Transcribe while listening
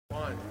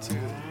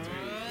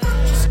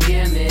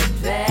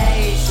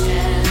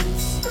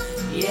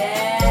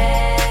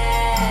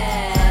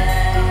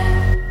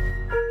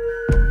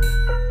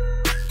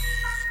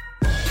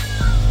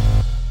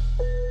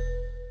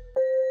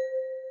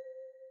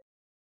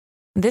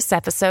This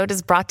episode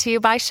is brought to you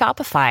by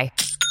Shopify.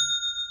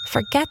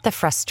 Forget the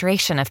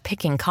frustration of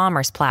picking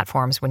commerce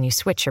platforms when you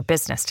switch your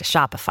business to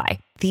Shopify,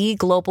 the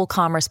global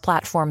commerce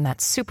platform that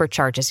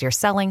supercharges your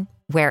selling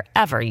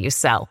wherever you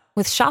sell.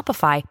 With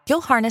Shopify,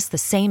 you'll harness the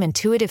same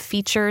intuitive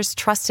features,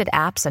 trusted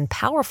apps, and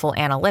powerful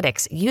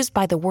analytics used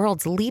by the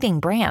world's leading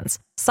brands.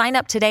 Sign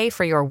up today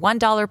for your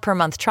 $1 per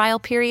month trial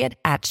period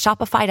at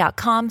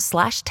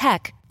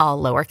shopify.com/tech,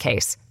 all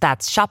lowercase.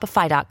 That's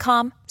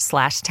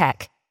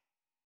shopify.com/tech.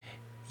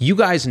 You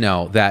guys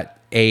know that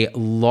a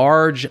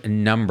large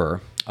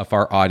number of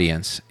our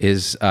audience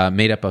is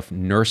made up of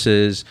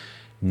nurses,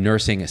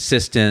 nursing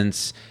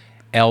assistants,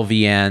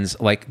 LVNs,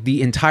 like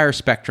the entire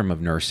spectrum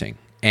of nursing.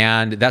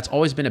 And that's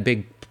always been a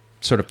big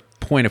sort of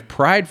point of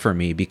pride for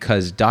me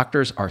because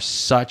doctors are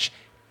such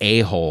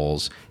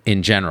a-holes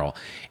in general.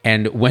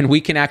 And when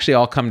we can actually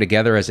all come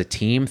together as a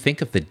team,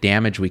 think of the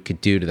damage we could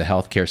do to the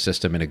healthcare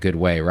system in a good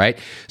way, right?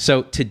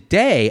 So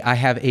today I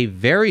have a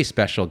very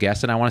special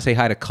guest, and I want to say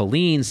hi to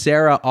Colleen,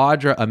 Sarah,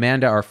 Audra,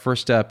 Amanda, our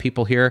first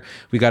people here.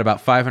 We got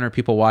about 500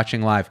 people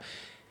watching live.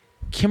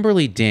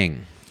 Kimberly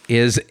Ding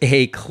is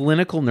a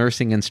clinical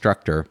nursing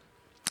instructor,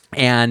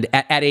 and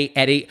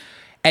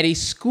at a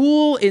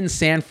school in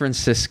San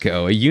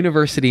Francisco, a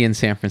university in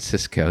San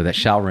Francisco that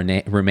shall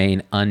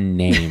remain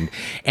unnamed.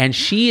 And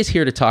she is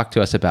here to talk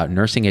to us about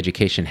nursing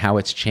education, how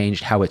it's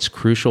changed, how it's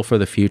crucial for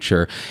the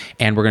future.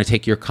 And we're going to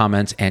take your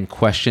comments and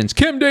questions.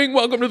 Kim Ding,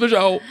 welcome to the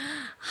show.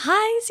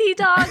 Hi,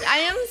 T-Dog. I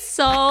am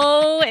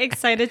so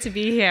excited to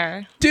be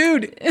here.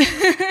 Dude,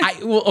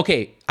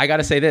 I got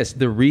to say this.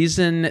 The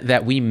reason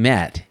that we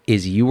met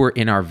is you were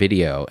in our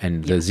video,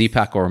 and the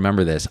Z-Pack will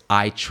remember this.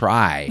 I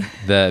Try,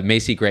 the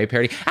Macy Gray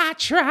parody. I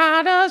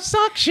try to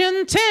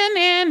suction 10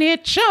 and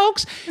it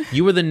chokes.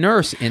 You were the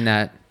nurse in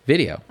that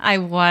video. I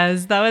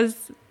was. That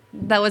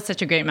was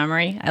such a great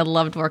memory. I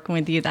loved working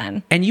with you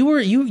then. And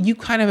you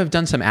kind of have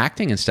done some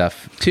acting and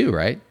stuff too,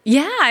 right?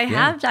 Yeah, I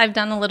have. I've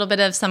done a little bit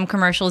of some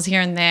commercials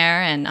here and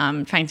there, and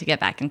I'm trying to get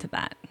back into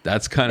that.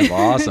 That's kind of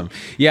awesome.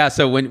 Yeah,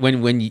 so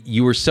when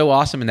you were so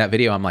awesome in that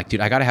video, I'm like,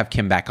 dude, I got to have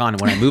Kim back on. And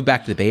when I moved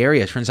back to the Bay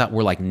Area, it turns out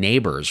we're like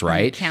neighbors,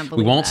 right? I can't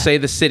believe we won't that. say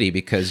the city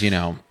because,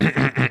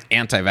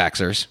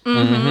 anti-vaxxers.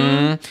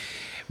 Mm-hmm.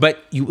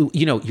 But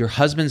you know, your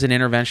husband's an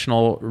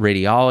interventional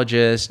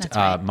radiologist. That's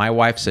right. My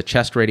wife's a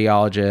chest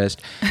radiologist.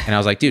 And I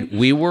was like, dude,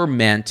 we were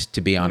meant to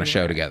be on a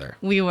show together.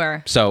 We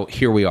were. So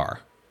here we are.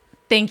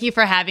 Thank you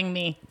for having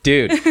me.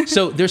 Dude,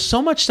 so there's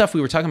so much stuff we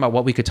were talking about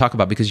what we could talk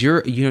about because you're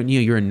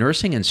a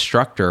nursing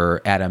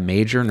instructor at a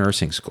major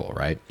nursing school,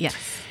 right? Yes.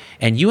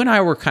 And you and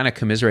I were kind of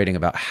commiserating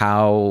about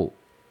how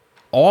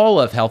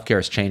all of healthcare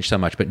has changed so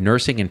much, but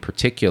nursing in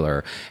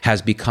particular has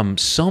become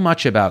so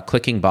much about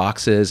clicking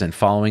boxes and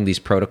following these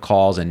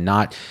protocols and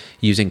not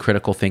using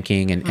critical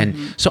thinking.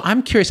 And so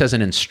I'm curious, as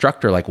an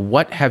instructor, like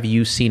what have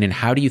you seen and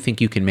how do you think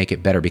you can make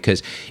it better?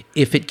 Because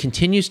if it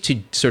continues to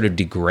sort of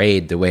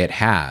degrade the way it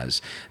has,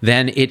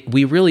 then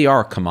we really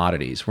are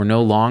commodities. We're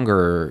no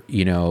longer,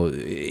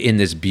 in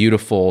this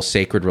beautiful,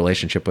 sacred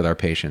relationship with our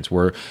patients.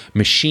 We're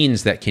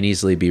machines that can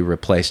easily be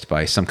replaced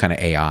by some kind of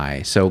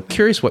AI. So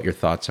curious what your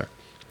thoughts are.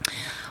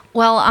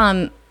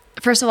 Well,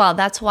 first of all,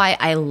 that's why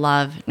I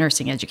love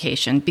nursing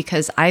education,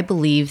 because I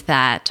believe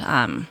that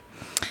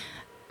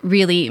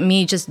really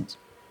me just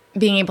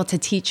being able to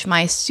teach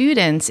my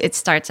students, it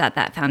starts at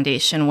that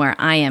foundation where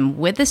I am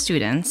with the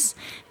students.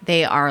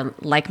 They are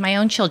like my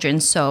own children.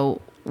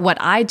 So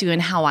what I do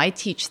and how I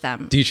teach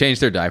them. Do you change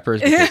their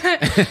diapers?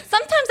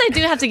 Sometimes I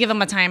do have to give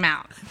them a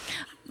timeout.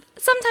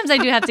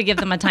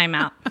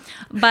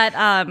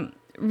 But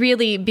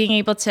really being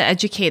able to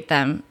educate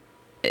them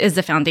is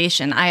the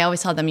foundation. I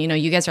always tell them,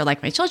 you guys are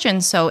like my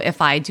children. So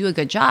if I do a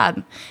good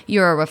job,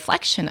 you're a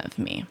reflection of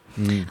me.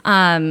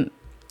 And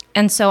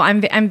so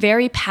I'm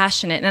very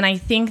passionate. And I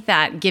think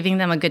that giving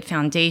them a good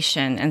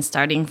foundation and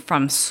starting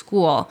from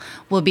school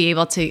will be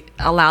able to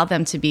allow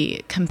them to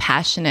be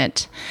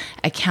compassionate,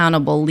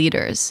 accountable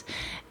leaders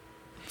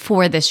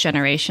for this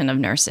generation of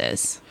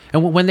nurses.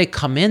 And when they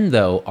come in,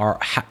 though,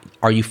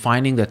 are you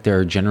finding that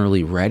they're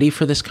generally ready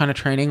for this kind of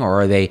training,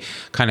 or are they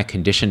kind of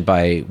conditioned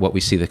by what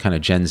we see, the kind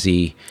of Gen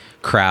Z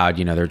crowd?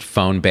 They're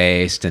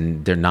phone-based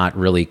and they're not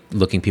really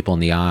looking people in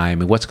the eye. I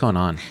mean, what's going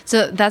on?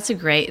 So that's a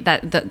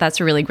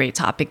really great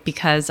topic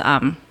because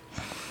I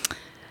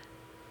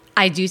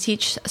do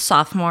teach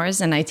sophomores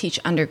and I teach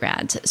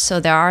undergrads. So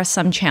there are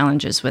some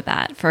challenges with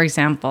that. For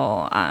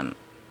example,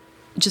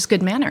 just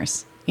good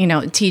manners.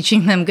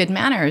 Teaching them good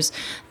manners,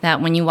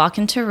 that when you walk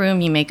into a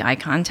room, you make eye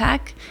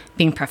contact,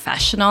 being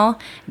professional,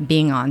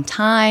 being on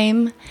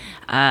time,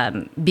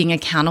 being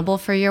accountable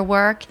for your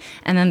work.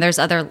 And then there's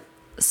other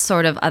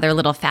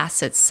little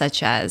facets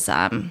such as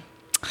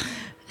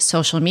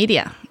social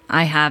media.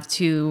 I have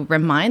to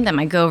remind them,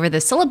 I go over the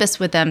syllabus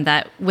with them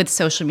that with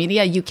social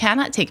media, you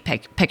cannot take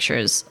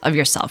pictures of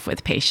yourself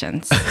with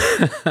patients.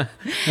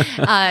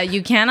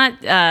 You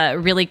cannot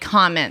really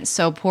comment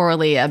so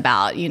poorly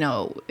about,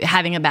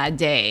 having a bad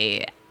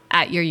day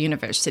at your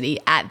university,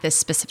 at this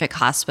specific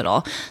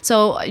hospital.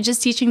 So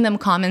just teaching them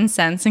common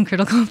sense and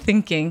critical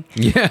thinking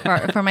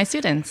for my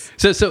students.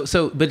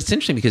 But it's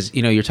interesting because,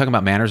 you're talking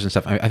about manners and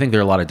stuff. I think there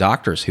are a lot of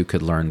doctors who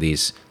could learn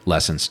these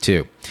lessons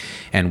too.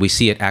 And we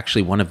see it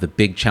actually, one of the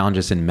big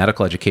challenges in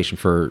medical education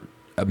for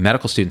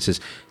medical students is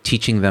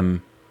teaching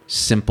them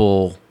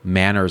simple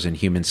manners and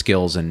human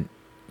skills and,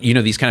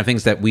 these kind of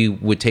things that we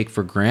would take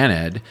for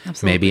granted,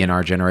 maybe in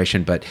our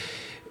generation, but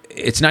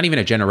it's not even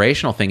a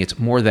generational thing. It's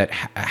more that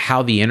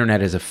how the internet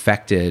has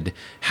affected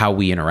how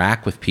we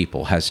interact with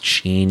people has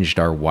changed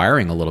our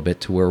wiring a little bit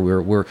to where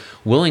we're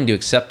willing to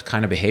accept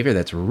kind of behavior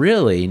that's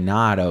really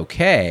not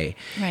okay.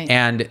 Right.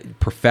 And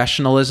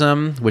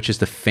professionalism, which is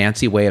the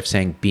fancy way of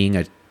saying being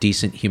a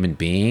decent human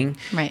being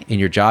in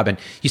your job. And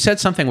you said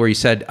something where you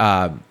said,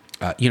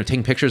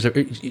 taking pictures,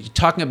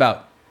 talking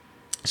about,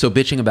 so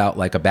bitching about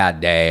like a bad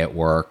day at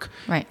work,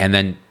 and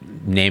then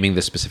naming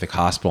the specific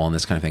hospital and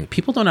this kind of thing.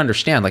 People don't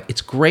understand. Like,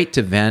 it's great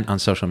to vent on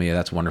social media.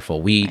 That's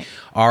wonderful.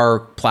 Our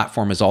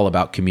platform is all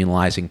about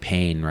communalizing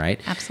pain, right?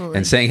 Absolutely.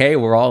 And saying, hey,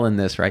 we're all in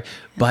this, right? Yeah.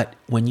 But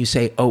when you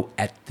say, oh,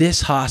 at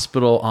this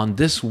hospital, on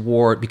this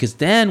ward, because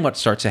then what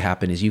starts to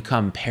happen is you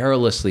come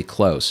perilously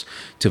close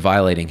to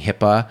violating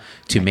HIPAA,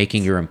 to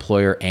making your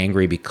employer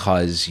angry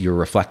because you're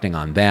reflecting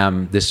on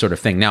them, this sort of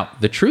thing. Now,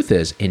 the truth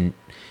is,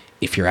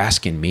 if you're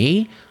asking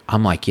me,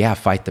 I'm like, yeah,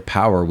 fight the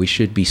power. We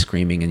should be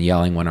screaming and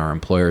yelling when our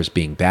employer is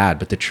being bad.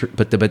 But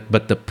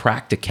the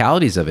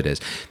practicalities of it is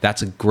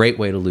that's a great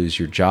way to lose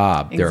your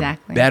job. Exactly. There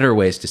are better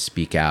ways to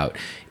speak out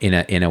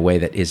in a way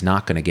that is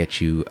not going to get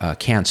you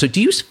canned. So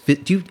do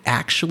you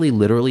actually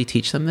literally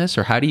teach them this,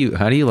 or how do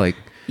you like?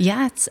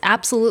 Yes,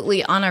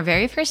 absolutely. On our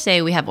very first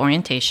day, we have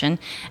orientation,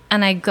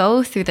 and I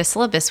go through the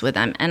syllabus with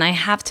them, and I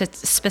have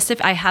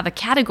I have a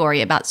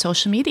category about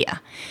social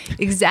media,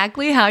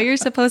 exactly how you're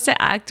supposed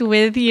to act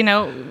with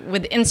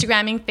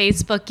Instagramming,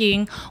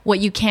 Facebooking, what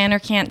you can or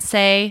can't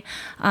say,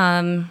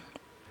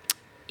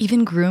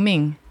 even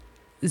grooming.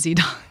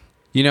 Z-Dog.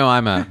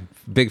 I'm a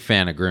big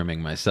fan of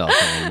grooming myself.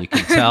 I mean, you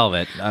can tell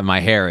that my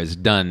hair is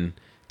done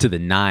to the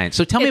nines.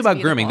 So tell me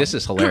about grooming. This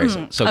is hilarious.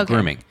 So okay.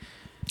 Grooming.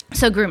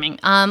 So grooming,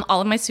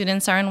 all of my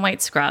students are in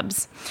white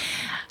scrubs.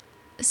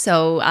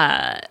 So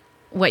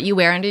what you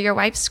wear under your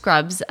white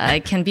scrubs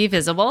can be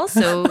visible.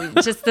 So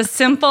just the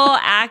simple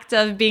act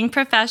of being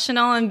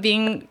professional and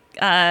being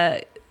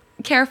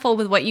careful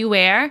with what you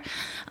wear.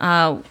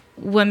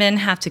 Women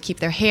have to keep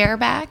their hair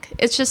back.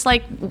 It's just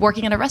like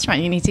working at a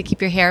restaurant. You need to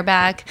keep your hair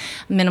back,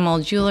 minimal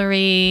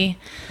jewelry,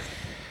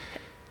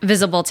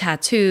 visible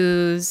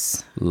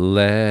tattoos.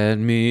 Let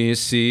me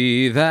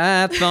see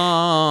that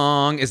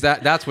thong.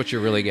 That's what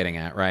you're really getting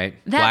at, right?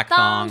 That Black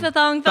thong. The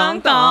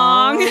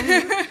thong.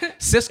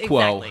 Cis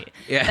quo. Exactly.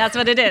 Yeah. That's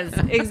what it is.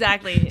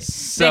 Exactly.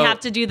 So, they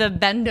have to do the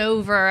bend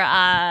over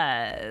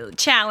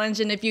challenge,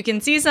 and if you can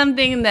see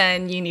something,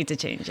 then you need to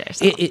change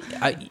yourself.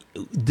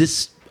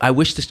 I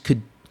wish this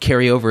could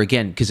carry over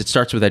again, because it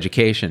starts with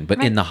education,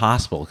 but in the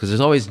hospital, because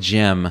there's always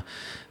Jim,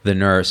 the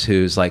nurse,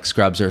 who's like,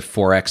 scrubs are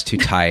 4X too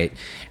tight,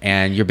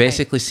 and you're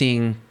basically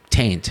seeing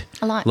taint.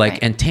 A lot,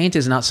 and taint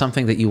is not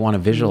something that you want to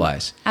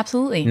visualize.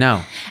 Absolutely.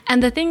 No.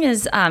 And the thing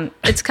is,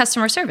 it's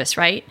customer service,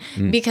 right?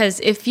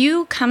 Because if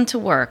you come to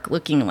work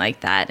looking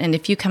like that, and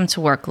if you come to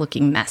work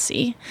looking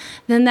messy,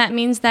 then that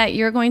means that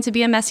you're going to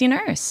be a messy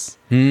nurse.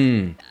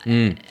 And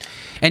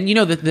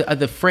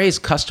the phrase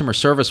customer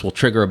service will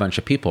trigger a bunch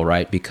of people,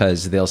 right?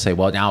 Because they'll say,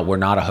 well, now we're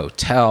not a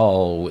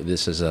hotel.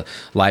 This is a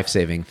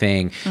life-saving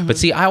thing. But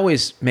see, I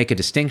always make a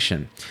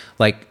distinction.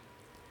 Like,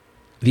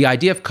 the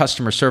idea of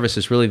customer service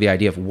is really the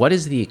idea of what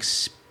is the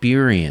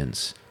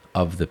experience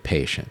of the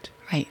patient.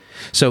 Right.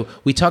 So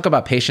we talk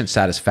about patient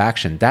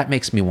satisfaction. That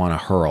makes me want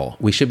to hurl.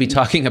 We should be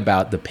talking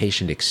about the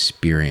patient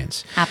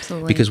experience.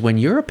 Absolutely. Because when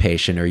you're a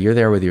patient or you're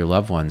there with your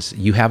loved ones,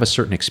 you have a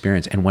certain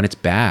experience. And when it's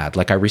bad,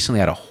 like I recently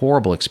had a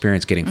horrible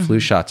experience getting flu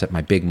shots at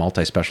my big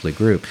multi-specialty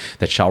group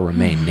that shall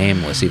remain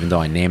nameless, even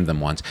though I named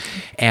them once.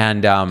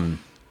 And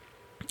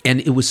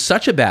it was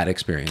such a bad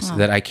experience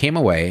that I came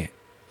away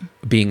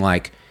being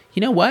like, you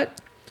know what?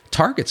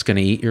 Target's going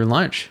to eat your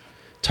lunch.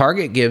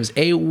 Target gives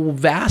a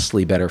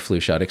vastly better flu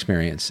shot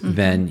experience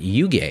than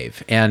you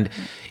gave. And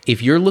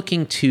if you're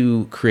looking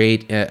to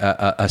create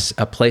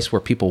a place where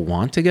people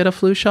want to get a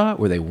flu shot,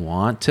 where they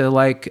want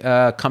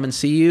to come and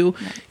see you,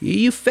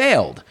 you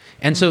failed.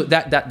 And so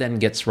that then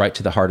gets right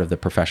to the heart of the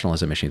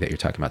professionalism issue that you're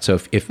talking about. So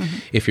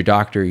if your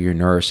doctor, your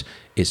nurse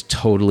is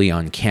totally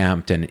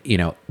unkempt and,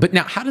 but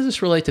now how does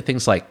this relate to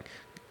things like,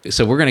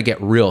 so we're going to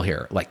get real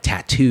here, like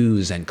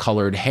tattoos and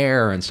colored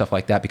hair and stuff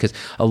like that, because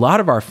a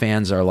lot of our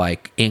fans are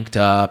like inked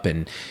up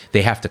and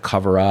they have to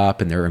cover up,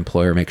 and their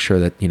employer makes sure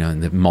that,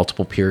 the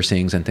multiple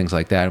piercings and things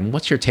like that. And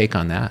what's your take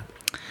on that?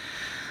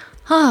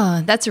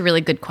 Oh, that's a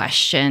really good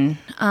question.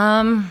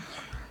 My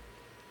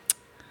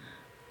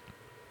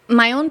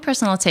own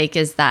personal take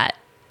is that,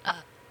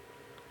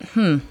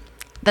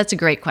 that's a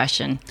great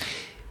question.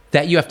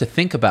 that you have to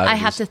think about. I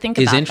have to think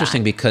is about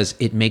interesting that. because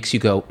it makes you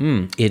go,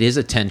 it is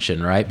a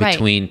tension, right?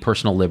 Between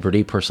personal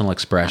liberty, personal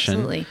expression.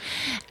 Absolutely.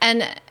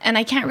 And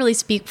I can't really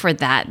speak for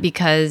that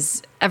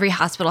because every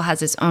hospital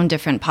has its own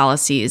different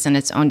policies and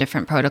its own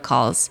different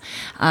protocols.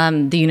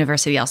 The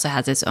university also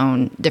has its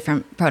own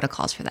different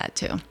protocols for that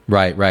too.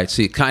 Right.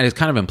 So it's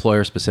kind of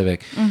employer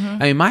specific. I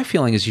mean, my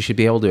feeling is you should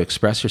be able to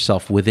express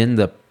yourself within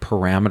the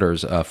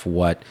parameters of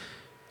what,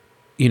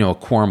 a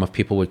quorum of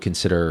people would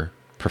consider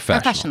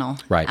professional.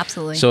 Right.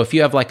 Absolutely. So if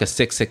you have like a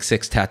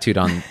 666 tattooed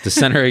on the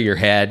center of your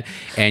head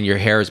and your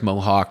hair is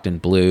mohawked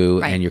and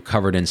blue and you're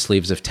covered in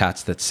sleeves of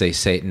tats that say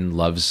Satan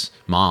loves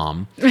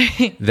mom,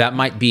 that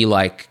might be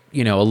like, a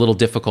little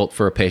difficult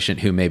for a patient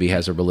who maybe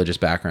has a religious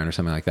background or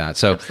something like that.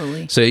 So,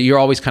 Absolutely. So you're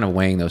always kind of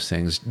weighing those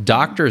things.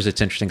 Doctors,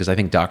 it's interesting because I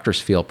think doctors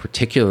feel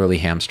particularly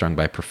hamstrung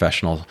by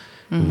professional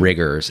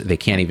rigors. They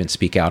can't even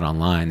speak out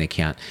online. They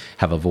can't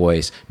have a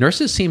voice.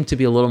 Nurses seem to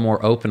be a little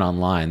more open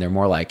online. They're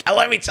more like,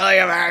 let me tell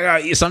you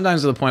about it.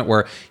 Sometimes to the point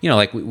where,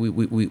 like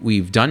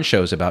we've done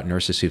shows about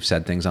nurses who've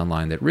said things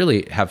online that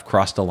really have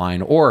crossed a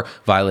line or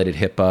violated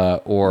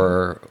HIPAA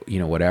or,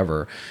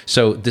 whatever.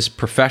 So this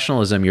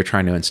professionalism you're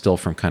trying to instill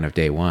from kind of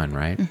day one,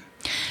 right?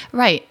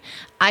 Right.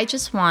 I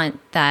just want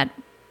that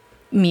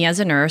me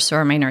as a nurse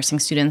or my nursing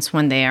students,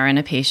 when they are in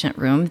a patient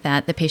room,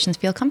 that the patients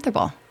feel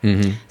comfortable.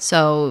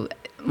 So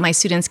my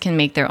students can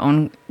make their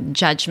own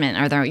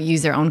judgment or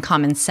use their own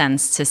common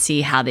sense to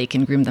see how they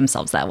can groom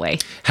themselves that way.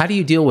 How do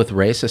you deal with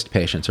racist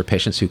patients or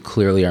patients who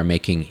clearly are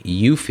making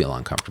you feel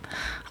uncomfortable?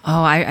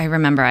 Oh, I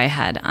remember I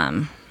had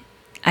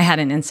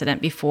an incident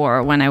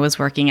before when I was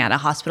working at a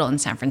hospital in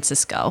San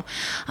Francisco.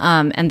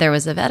 And there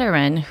was a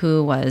veteran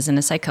who was in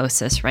a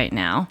psychosis right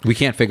now. We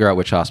can't figure out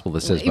which hospital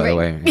this is, by the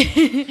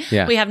way.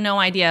 Yeah. We have no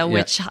idea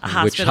which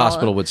hospital. Which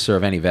hospital would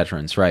serve any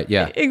veterans, right?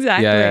 Yeah.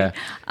 Exactly.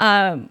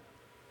 Yeah.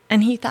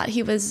 And he thought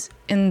he was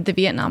in the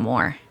Vietnam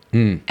War.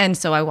 And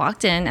so I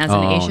walked in as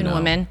an Asian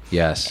woman.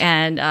 Yes.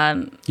 And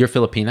you're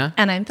Filipina?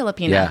 And I'm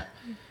Filipina. Yeah.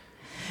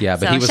 Yeah,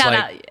 but so he was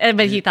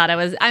but he thought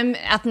I'm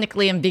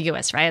ethnically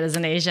ambiguous, right? As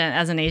an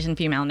Asian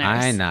female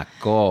nurse. Ay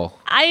nako.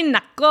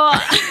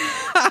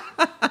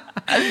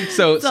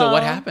 So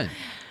what happened?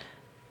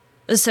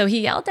 So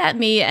he yelled at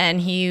me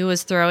and he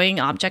was throwing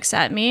objects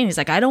at me and he's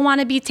like, I don't want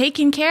to be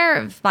taken care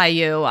of by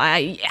you.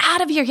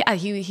 Out of here. I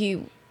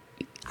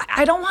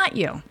don't want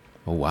you.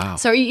 Oh, wow.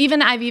 So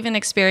I've even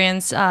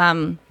experienced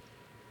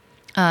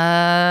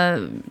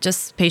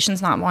just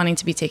patients not wanting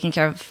to be taken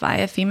care of by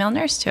a female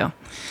nurse too.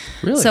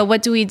 Really? So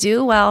what do we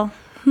do? Well,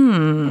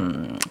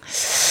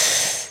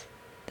 that's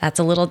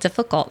a little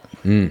difficult.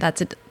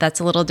 That's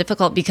a little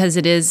difficult because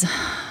it is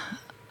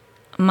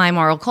my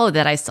moral code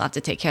that I still have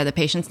to take care of the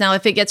patients. Now,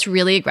 if it gets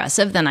really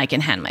aggressive, then I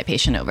can hand my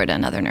patient over to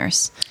another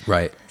nurse.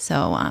 Right.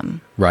 So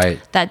right.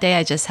 That day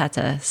I just had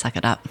to suck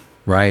it up.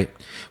 Right.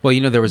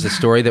 Well, there was a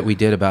story that we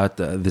did about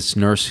this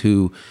nurse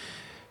who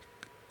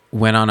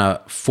went on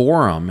a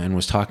forum and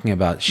was talking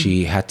about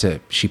she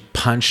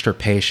punched her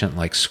patient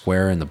like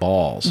square in the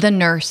balls. The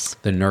nurse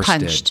did.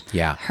 punched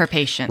Yeah. her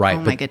patient. Right.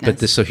 Oh my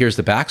goodness. But so here's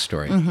the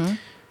backstory.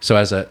 So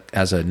as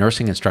a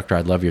nursing instructor,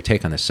 I'd love your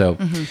take on this. So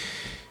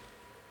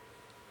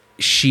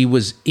she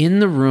was in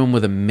the room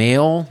with a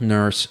male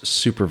nurse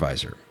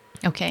supervisor.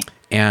 Okay.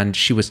 And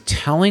she was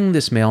telling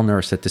this male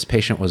nurse that this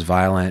patient was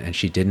violent and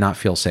she did not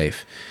feel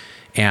safe.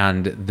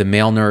 And the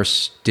male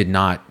nurse did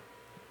not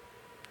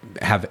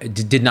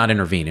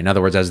intervene. In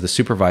other words, as the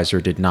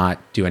supervisor did not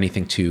do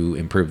anything to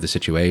improve the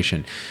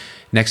situation.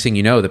 Next thing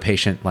you know, the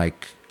patient, I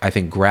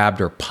think, grabbed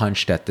or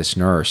punched at this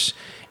nurse,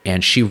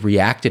 and she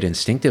reacted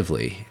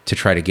instinctively to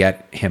try to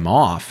get him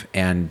off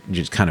and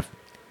just kind of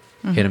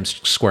hit him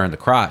square in the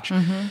crotch.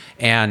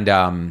 And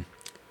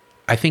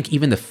I think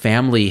even the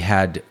family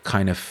had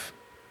kind of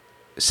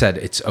said,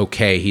 it's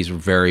okay, he's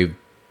very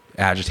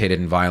agitated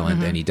and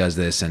violent and he does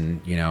this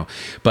and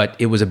but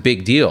it was a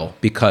big deal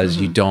because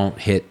you don't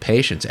hit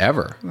patients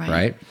ever,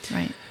 right?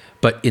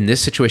 But in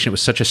this situation it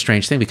was such a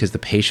strange thing because the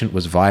patient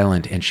was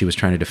violent and she was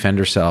trying to defend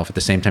herself. At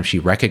the same time she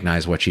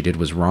recognized what she did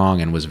was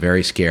wrong and was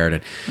very scared.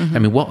 And I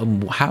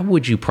mean, how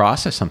would you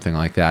process something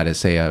like that as,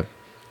 say, a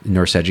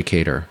nurse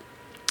educator?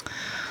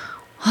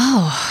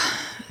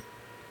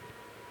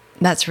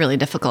 That's really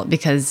difficult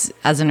because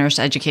as a nurse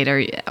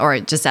educator or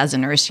just as a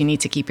nurse, you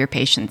need to keep your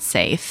patients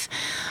safe.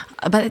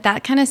 But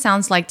that kind of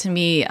sounds like to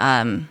me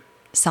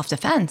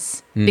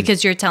self-defense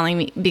because you're telling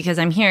me, because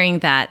I'm hearing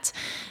that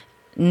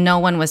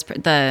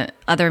the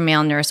other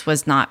male nurse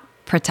was not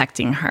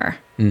protecting her.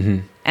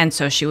 And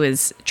so she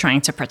was trying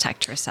to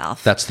protect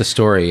herself. That's the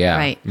story, yeah.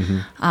 Right.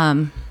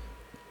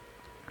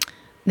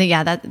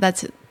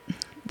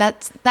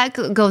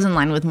 That goes in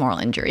line with moral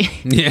injury.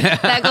 Yeah,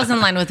 that goes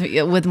in line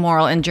with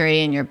moral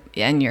injury and your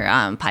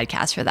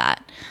podcast for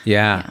that.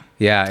 Yeah.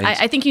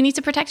 I think you need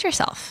to protect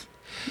yourself.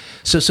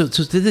 So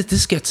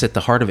this gets at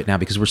the heart of it now,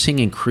 because we're seeing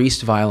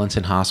increased violence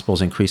in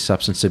hospitals, increased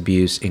substance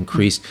abuse,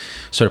 increased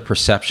sort of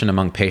perception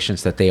among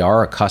patients that they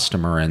are a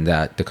customer and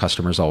that the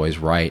customer's always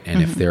right.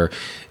 And if they're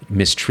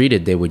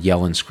mistreated, they would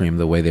yell and scream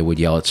the way they would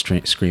yell at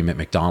scream at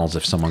McDonald's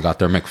if someone got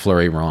their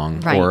McFlurry wrong.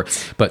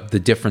 Right. But the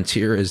difference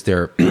here is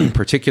they're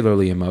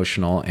particularly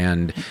emotional,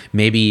 and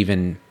maybe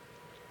even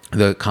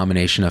the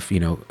combination of,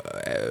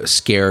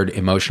 scared,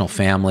 emotional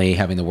family,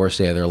 having the worst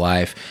day of their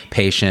life,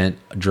 patient,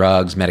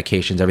 drugs,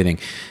 medications, everything,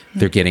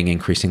 they're getting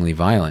increasingly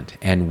violent.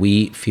 And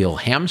we feel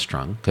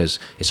hamstrung because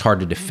it's hard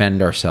to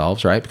defend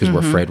ourselves, right? Because we're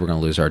afraid we're going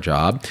to lose our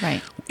job.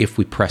 Right. If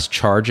we press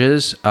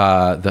charges,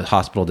 the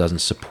hospital doesn't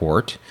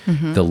support.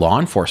 The law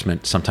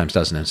enforcement sometimes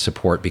doesn't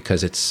support,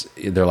 because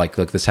they're like,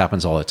 look, this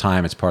happens all the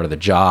time. It's part of the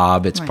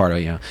job. It's part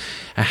of,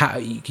 how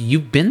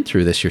you've been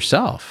through this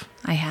yourself.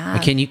 I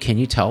have. Can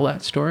you tell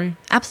that story?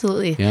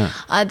 Absolutely. Yeah.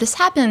 This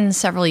happened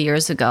several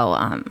years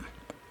ago.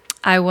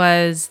 I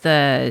was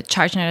the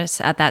charge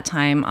nurse at that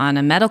time on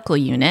a medical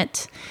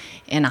unit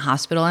in a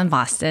hospital in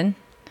Boston.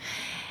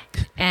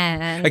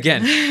 And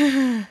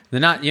again, they're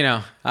not,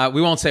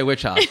 we won't say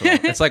which hospital.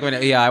 It's like when,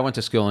 I went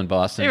to school in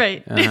Boston.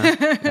 Right.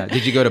 Yeah.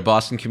 Did you go to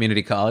Boston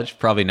Community College?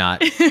 Probably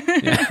not.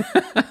 Yeah.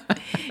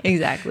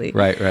 Exactly.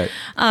 Right.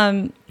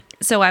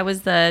 So I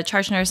was the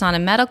charge nurse on a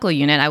medical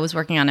unit. I was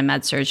working on a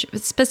med surg,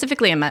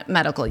 specifically a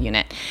medical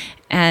unit.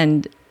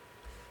 And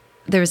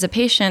there was a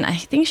patient,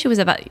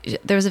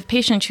 there was a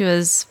patient, she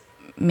was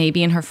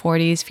maybe in her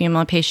 40s,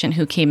 female patient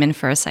who came in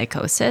for a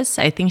psychosis.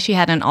 I think she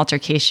had an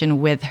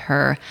altercation with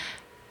her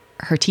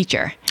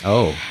teacher.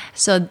 Oh.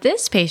 So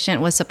this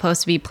patient was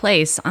supposed to be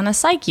placed on a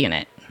psych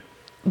unit.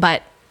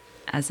 But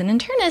as an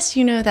internist,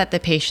 you know that the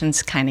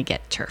patients kind of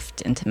get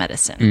turfed into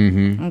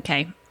medicine.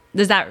 Okay.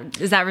 Is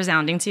that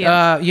resounding to you?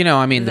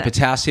 The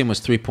potassium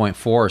was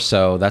 3.4,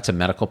 so that's a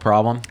medical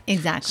problem.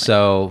 Exactly.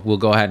 So we'll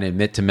go ahead and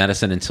admit to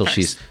medicine until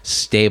she's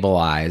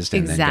stabilized.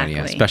 And exactly.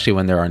 Then, especially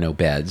when there are no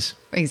beds.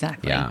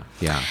 Exactly.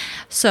 Yeah.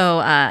 So,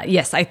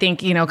 yes, I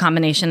think,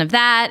 combination of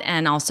that,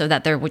 and also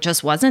that there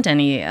just wasn't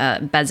any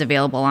beds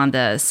available on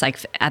at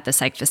the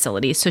psych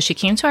facility. So she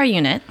came to our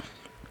unit.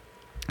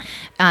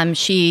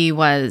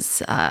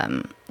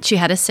 She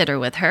had a sitter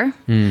with her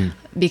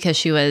because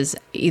she was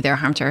either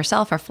harm to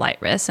herself or flight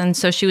risk. And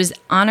so she was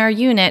on our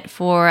unit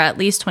for at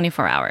least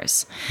 24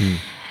 hours.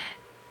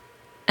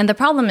 And the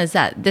problem is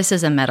that this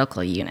is a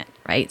medical unit,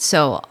 right?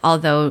 So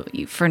although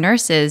for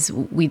nurses,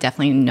 we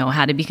definitely know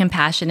how to be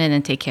compassionate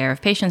and take care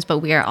of patients, but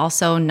we are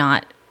also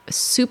not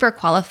super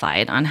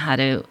qualified on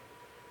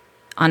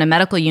a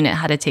medical unit,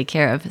 how to take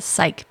care of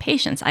psych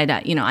patients. I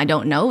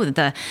don't know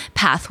the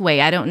pathway.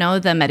 I don't know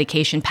the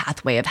medication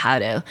pathway of how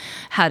to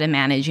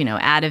manage,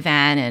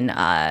 Ativan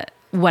and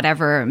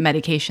whatever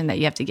medication that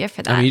you have to give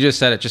for that. I mean, you just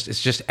said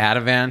it's just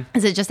Ativan.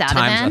 Is it just Ativan?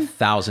 Times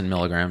 1,000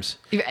 milligrams.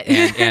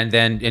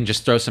 and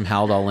just throw some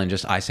Haldol in,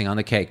 just icing on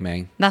the cake,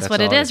 man. That's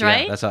what it is,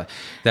 right? Yeah,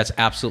 that's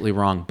absolutely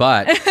wrong.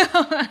 But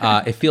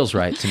it feels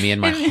right to me in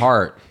my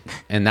heart.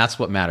 And that's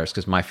what matters,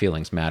 because my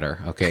feelings matter.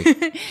 Okay,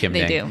 Kim.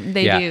 They Dang. do.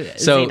 They do.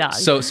 So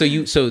Z-Dog.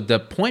 so the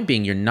point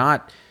being, you're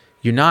not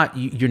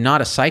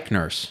a psych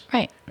nurse,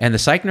 right? And the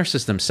psych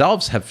nurses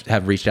themselves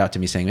have reached out to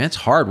me saying, man, it's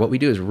hard. What we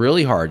do is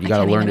really hard. You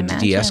got to learn to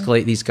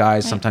de-escalate these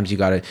guys. Right. Sometimes you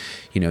got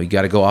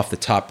to go off the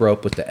top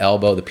rope with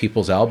the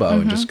people's elbow,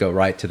 and just go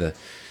right to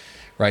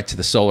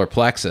the solar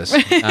plexus.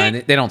 And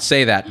they don't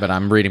say that, but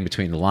I'm reading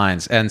between the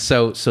lines. And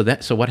so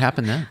what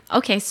happened then?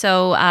 Okay,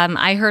 so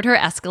I heard her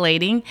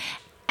escalating,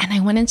 and I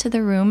went into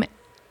the room,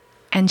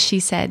 and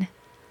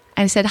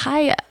I said,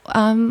 hi,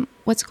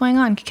 what's going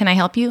on? Can I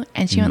help you?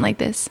 And she went like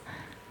this.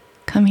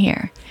 Come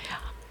here.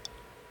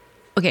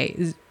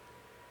 Okay,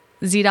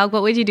 Z-Dog,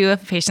 what would you do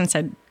if a patient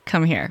said,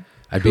 come here?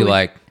 I'd be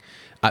like,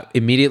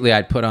 immediately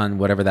I'd put on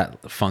whatever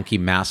that funky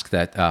mask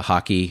that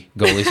hockey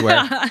goalies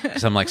wear.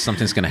 Because I'm like,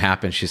 something's going to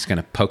happen. She's going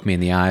to poke me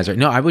in the eyes. Or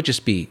no, I would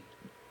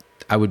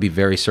be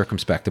very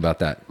circumspect about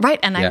that. Right.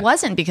 And I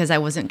wasn't, because I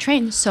wasn't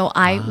trained. So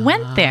I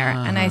went there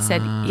and I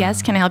said,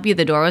 yes, can I help you?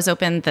 The door was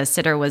open. The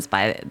sitter was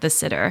by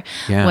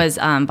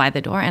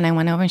the door. And I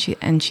went over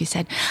and she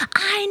said,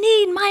 I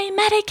need my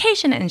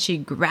medication. And she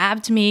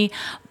grabbed me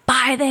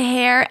by the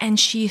hair and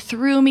she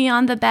threw me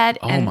on the bed.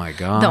 Oh my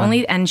God.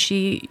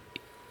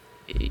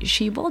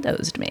 She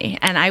bulldozed me.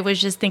 And I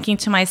was just thinking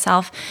to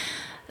myself,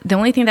 the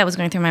only thing that was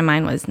going through my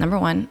mind was, number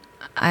one,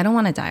 I don't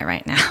want to die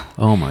right now.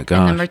 Oh my God.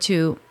 And number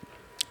two,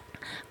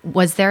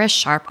 was there a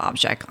sharp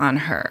object on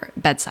her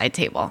bedside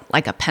table,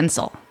 like a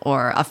pencil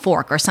or a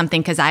fork or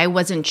something? Because I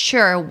wasn't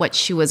sure what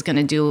she was going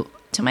to do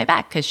to my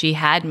back, because she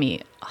had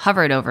me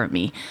hovered over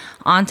me,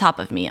 on top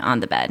of me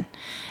on the bed.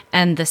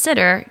 And the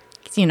sitter,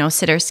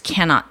 sitters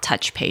cannot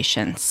touch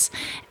patients.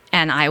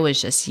 And I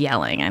was just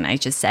yelling, and I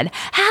just said,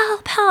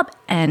 help, help.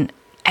 And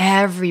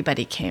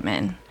everybody came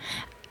in.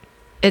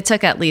 It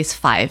took at least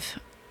 5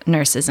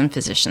 nurses and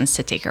physicians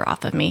to take her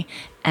off of me.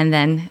 And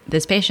then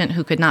this patient,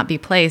 who could not be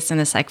placed in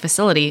a psych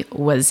facility,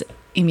 was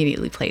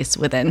immediately placed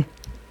within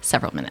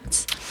several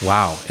minutes.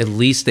 Wow. At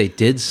least they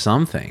did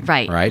something.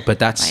 Right. Right. But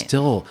that's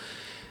still,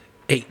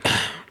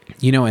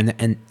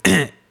 and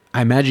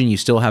I imagine you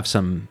still have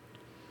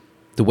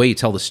the way you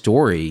tell the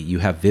story, you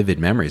have vivid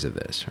memories of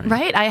this, right?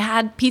 Right. I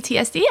had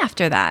PTSD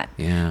after that.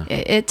 Yeah.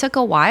 It took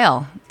a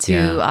while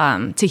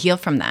to heal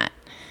from that.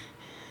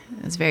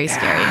 It was very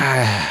scary.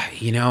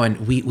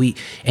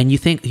 And you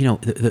think,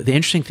 the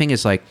interesting thing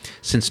is, like,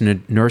 since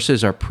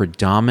nurses are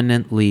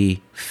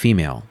predominantly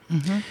female,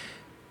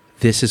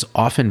 this is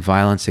often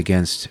violence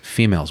against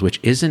females, which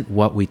isn't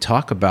what we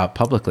talk about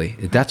publicly.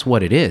 That's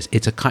what it is.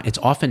 It's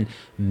often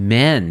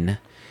men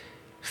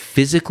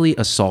physically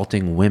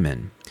assaulting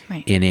women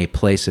in a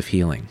place of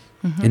healing.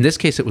 In this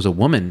case, it was a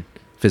woman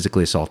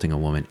physically assaulting a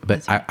woman.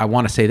 But I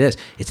want to say this,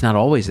 it's not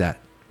always the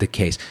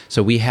case.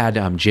 So we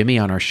had Jimmy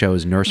on our show,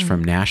 as nurse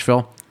from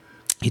Nashville.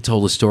 He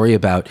told a story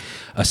about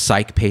a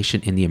psych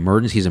patient in the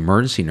he's an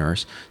emergency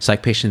nurse,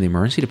 psych patient in the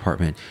emergency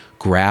department,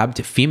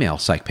 female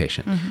psych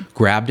patient,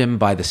 grabbed him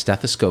by the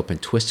stethoscope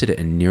and twisted it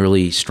and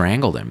nearly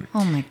strangled him.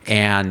 Oh my goodness.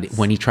 And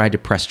when he tried to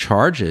press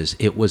charges,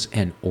 it was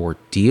an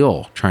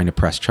ordeal trying to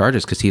press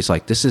charges, because he's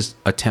like, this is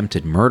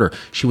attempted murder.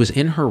 She was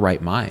in her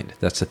right mind.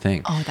 That's the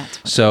thing. Oh, that's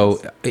what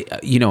so,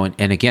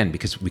 and again,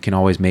 because we can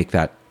always make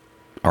that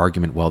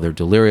argument, well, they're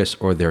delirious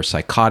or they're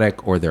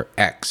psychotic or they're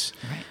X.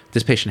 Right.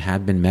 This patient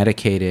had been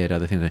medicated,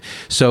 other things.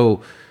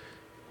 So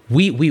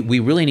we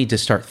really need to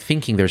start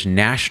thinking. There's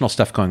national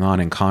stuff going on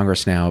in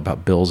Congress now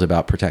about bills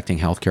about protecting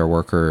healthcare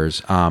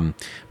workers.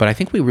 But I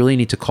think we really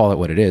need to call it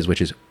what it is, which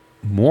is,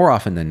 more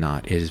often than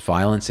not, is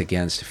violence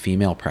against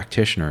female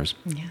practitioners.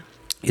 Yeah.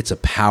 It's a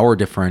power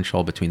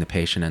differential between the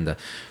patient and the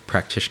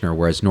practitioner,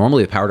 whereas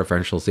normally the power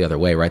differential is the other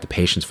way, right? The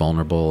patient's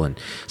vulnerable, and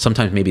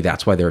sometimes maybe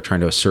that's why they're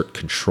trying to assert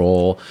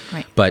control.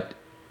 Right. But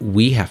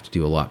we have to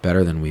do a lot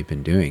better than we've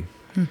been doing.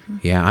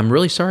 Yeah, I'm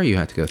really sorry you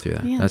had to go through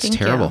that. Yeah, that's thank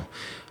terrible.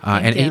 you.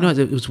 And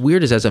it was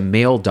weird, is as a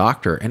male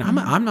doctor, and I'm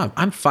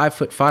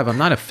 5'5". I'm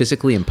not a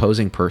physically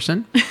imposing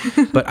person,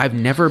 but I've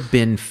never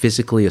been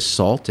physically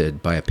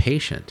assaulted by a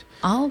patient.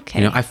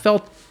 Okay. I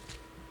felt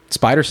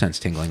spider sense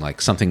tingling,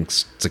 like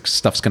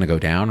stuff's going to go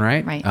down,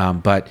 right?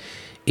 Right. But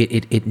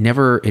it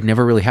never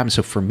really happened.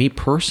 So for me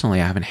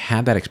personally, I haven't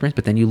had that experience.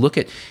 But then you look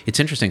at,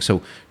 it's interesting.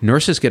 So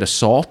nurses get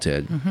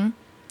assaulted.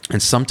 And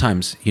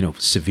sometimes,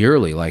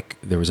 severely, like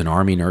there was an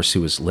Army nurse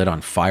who was lit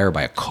on fire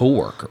by a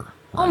coworker.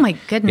 Right? Oh my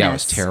goodness. Yeah, it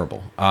was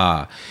terrible.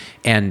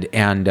 Then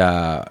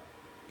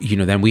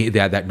we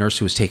had that nurse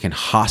who was taken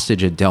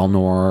hostage at Del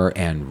Nor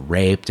and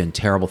raped, and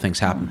terrible things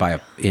happened by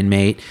an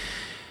inmate.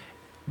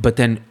 But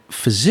then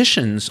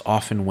physicians,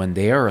 often when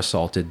they are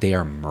assaulted, they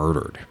are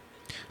murdered.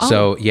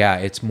 So yeah,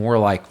 it's more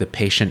like the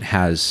patient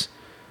has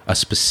a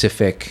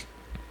specific,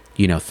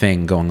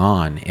 thing going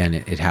on, and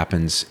it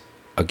happens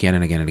again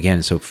and again and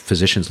again. So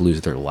physicians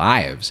lose their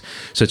lives.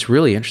 So it's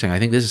really interesting. I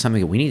think this is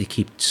something that we need to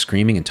keep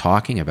screaming and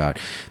talking about.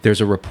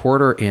 There's a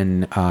reporter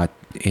in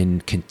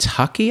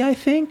Kentucky, I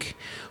think,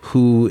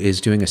 who is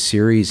doing a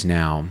series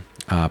now,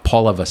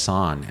 Paula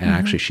Vassan, and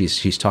actually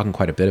she's talking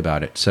quite a bit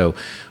about it. So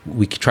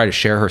we could try to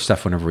share her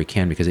stuff whenever we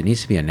can, because it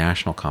needs to be a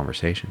national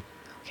conversation.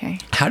 Okay.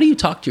 How do you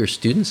talk to your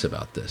students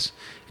about this?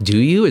 Do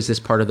you? Is this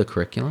part of the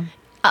curriculum?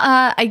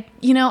 I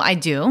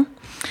do.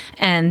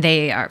 And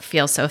they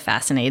feel so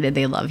fascinated.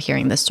 They love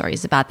hearing the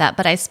stories about that.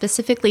 But I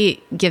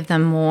specifically give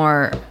them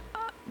more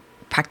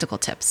practical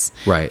tips.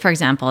 Right. For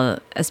example,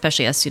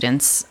 especially as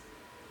students,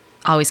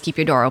 always keep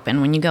your door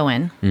open when you go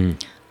in.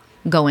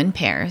 Go in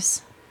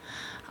pairs.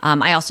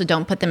 I also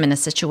don't put them in a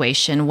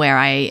situation where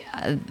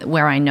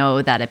I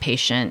know that a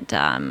patient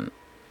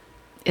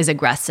is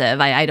aggressive.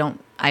 I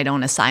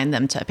don't assign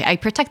them to. I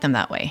protect them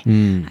that way.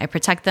 I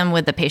protect them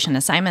with the patient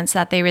assignments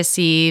that they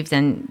received,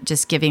 and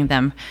just giving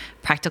them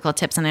practical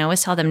tips. And I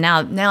always tell them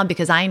now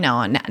because I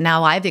know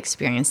now, I've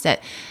experienced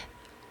it.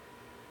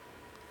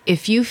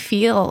 If you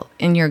feel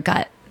in your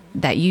gut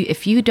that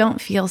if you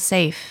don't feel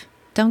safe,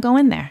 don't go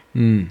in there.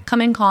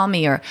 Come and call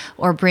me,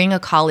 or bring a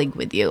colleague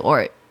with you,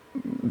 or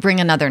bring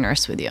another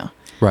nurse with you.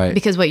 Right.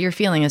 Because what you're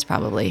feeling is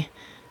probably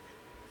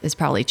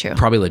true.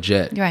 Probably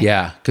legit. Right.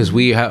 Yeah. Because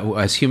we have,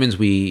 as humans,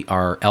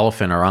 our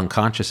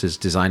unconscious is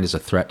designed as a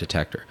threat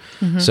detector.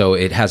 So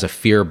it has a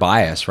fear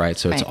bias, right?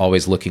 So it's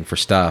always looking for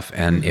stuff.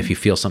 And if you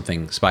feel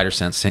something, spider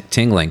sense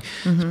tingling,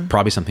 it's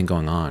probably something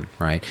going on,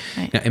 right?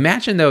 Now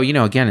imagine though,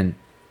 again,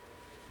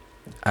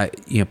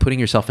 putting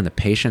yourself in the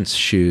patient's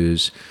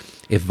shoes.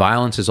 If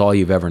violence is all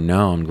you've ever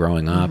known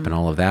growing up and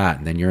all of that,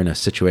 and then you're in a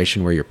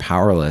situation where you're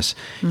powerless,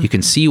 you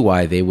can see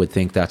why they would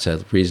think that's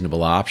a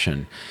reasonable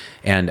option.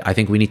 And I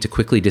think we need to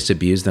quickly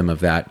disabuse them of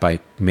that by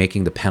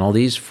making the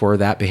penalties for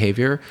that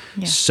behavior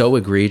so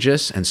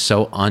egregious and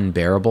so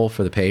unbearable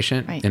for the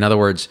patient. Right. In other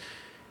words,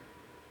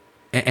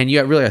 and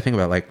you really, I think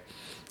about, like,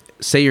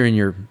 say you're in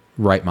your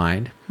right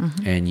mind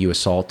and you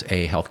assault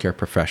a healthcare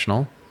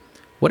professional.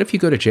 What if you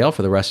go to jail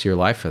for the rest of your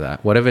life for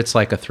that? What if it's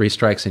like a 3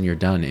 strikes and you're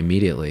done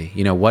immediately?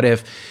 What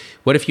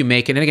if you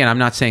make it, and again, I'm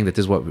not saying that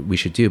this is what we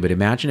should do, but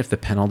imagine if the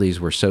penalties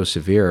were so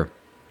severe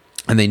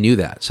and they knew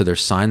that. So there's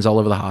signs all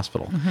over the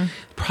hospital.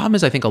 The problem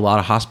is, I think a lot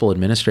of hospital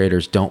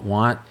administrators don't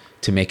want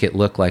to make it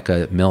look like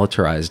a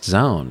militarized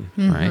zone,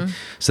 right?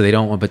 So they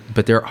don't want,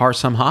 but there are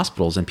some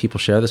hospitals, and people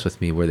share this with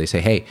me, where they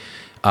say, hey,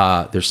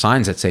 there's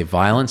signs that say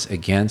violence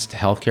against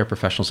healthcare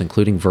professionals,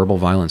 including verbal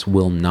violence,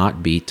 will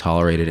not be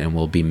tolerated and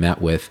will be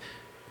met with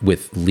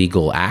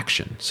legal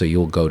action. So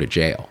you'll go to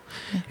jail.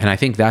 And I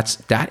think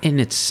that in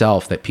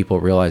itself, that people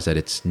realize that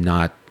it's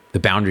not, the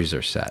boundaries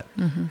are set.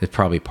 It's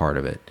probably part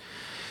of it.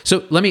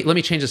 So let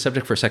me change the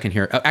subject for a second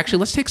here. Actually,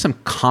 let's take some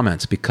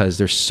comments, because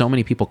there's so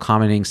many people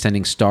commenting,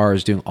 sending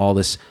stars, doing all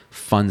this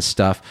fun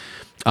stuff.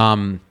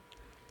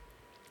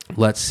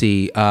 Let's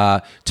see.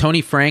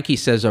 Tony Frankie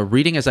says,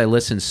 reading as I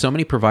listen, so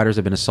many providers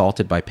have been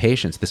assaulted by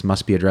patients. This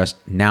must be addressed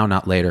now,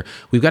 not later.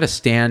 We've got to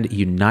stand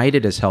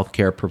united as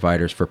healthcare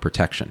providers for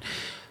protection.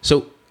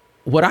 So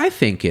what I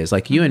think is,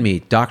 like you and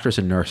me, doctors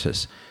and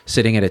nurses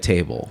sitting at a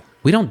table,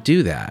 we don't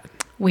do that.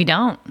 We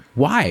don't.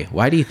 Why?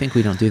 Why do you think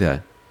we don't do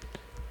that?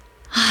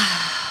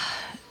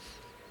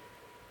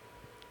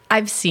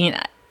 I've seen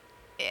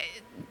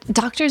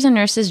doctors and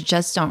nurses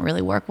just don't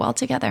really work well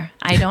together.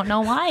 I don't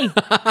know why.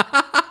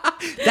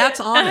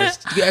 That's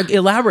honest.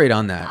 Elaborate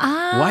on that.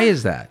 Why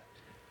is that?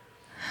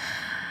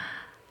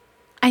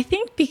 I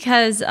think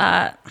because,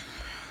 why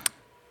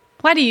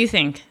do you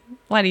think?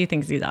 Why do you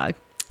think, Z-Dog?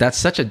 That's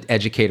such an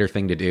educator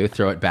thing to do,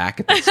 throw it back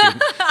at the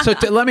student. So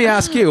let me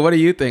ask you, what do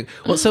you think?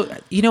 Well, so,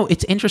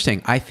 it's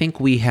interesting. I think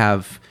we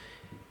have,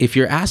 if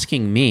you're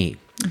asking me,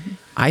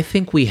 I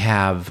think we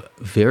have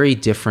very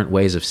different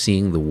ways of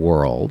seeing the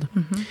world.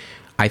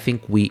 I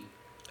think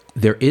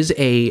there's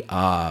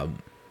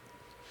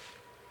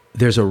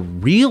a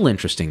real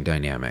interesting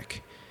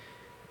dynamic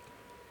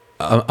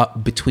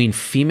between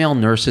female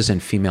nurses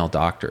and female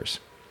doctors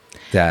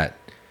that,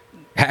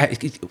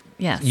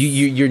 yes.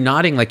 You're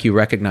nodding like you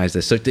recognize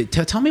this. So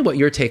tell me what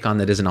your take on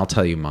that is, and I'll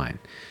tell you mine.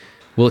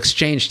 We'll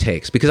exchange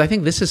takes, because I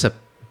think this is a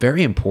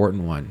very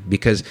important one,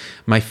 because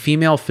my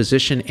female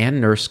physician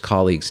and nurse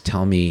colleagues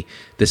tell me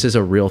this is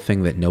a real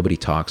thing that nobody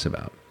talks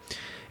about.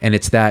 And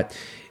it's that,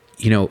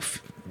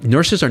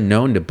 nurses are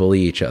known to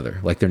bully each other.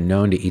 Like, they're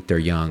known to eat their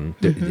young.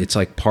 It's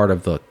like part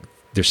of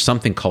there's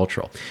something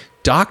cultural.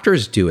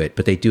 Doctors do it,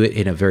 but they do it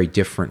in a very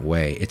different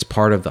way. It's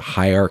part of the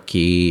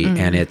hierarchy,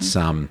 and it's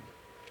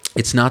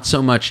not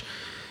so much,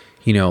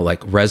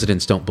 like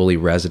residents don't bully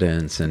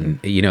residents, and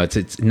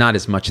it's not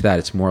as much that.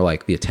 It's more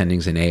like the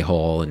attending's an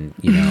a-hole, and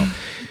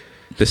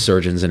the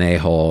surgeon's an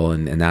a-hole,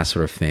 and that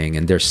sort of thing.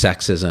 And there's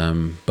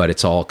sexism, but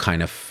it's all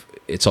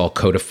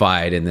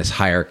codified in this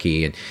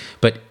hierarchy.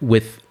 But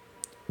with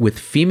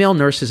female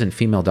nurses and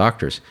female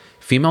doctors,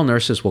 female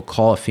nurses will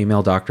call a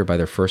female doctor by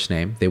their first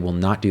name. They will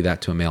not do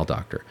that to a male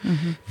doctor.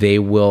 They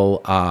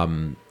will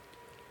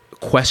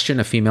question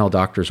a female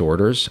doctor's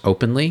orders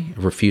openly,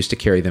 refuse to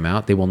carry them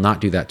out. They will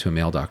not do that to a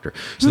male doctor.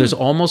 So there's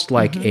almost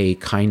like a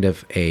kind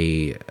of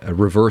a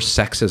reverse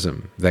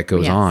sexism that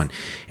goes on.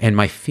 And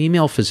my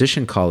female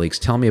physician colleagues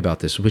tell me about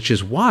this, which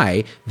is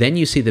why then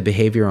you see the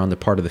behavior on the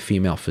part of the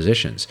female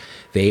physicians.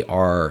 They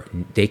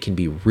can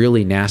be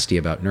really nasty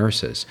about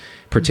nurses,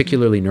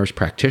 particularly nurse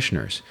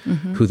practitioners,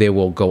 who they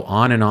will go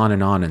on and on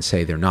and on and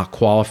say they're not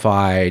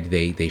qualified,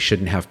 they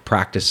shouldn't have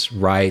practice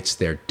rights,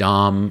 they're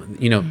dumb,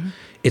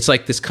 It's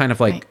like this kind of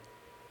like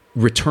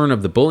return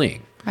of the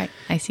bullying. Right.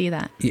 I see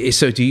that.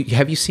 So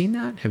have you seen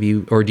that?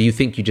 Or do you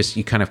think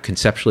you kind of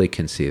conceptually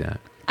can see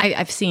that?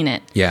 I've seen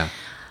it. Yeah.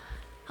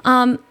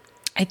 I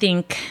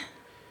think,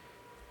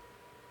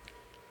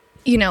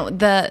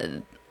 I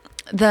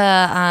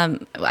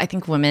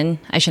think women,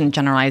 I shouldn't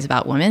generalize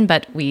about women,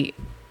 but we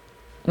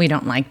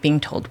don't like being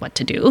told what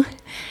to do.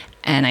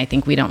 And I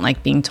think we don't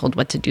like being told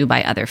what to do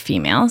by other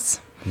females.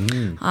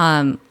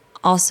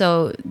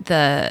 Also,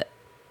 the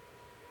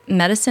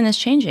medicine is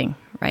changing,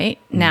 right?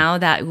 Now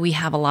that we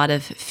have a lot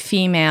of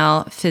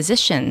female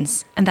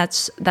physicians, and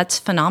that's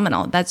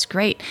phenomenal. That's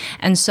great.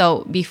 And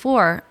so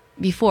before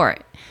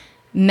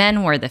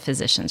men were the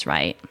physicians,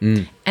 right?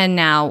 And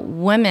now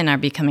women are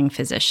becoming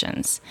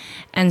physicians.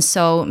 And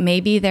so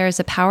maybe there's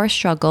a power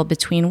struggle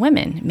between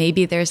women.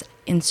 Maybe there's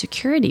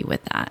insecurity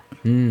with that.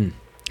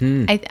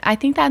 I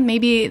think that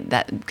maybe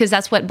because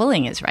that's what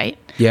bullying is, right?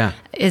 Yeah.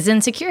 Is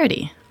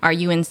insecurity. Are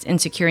you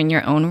insecure in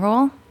your own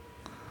role?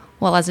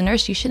 Well, as a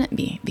nurse, you shouldn't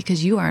be,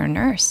 because you are a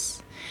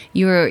nurse.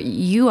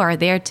 You are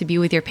there to be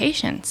with your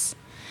patients.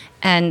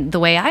 And the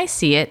way I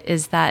see it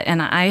is that,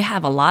 and I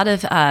have a lot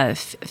of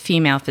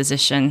female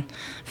physician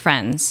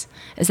friends,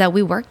 is that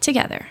we work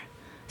together.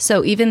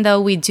 So even though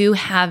we do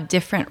have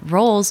different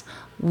roles,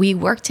 we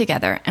work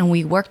together, and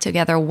we work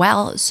together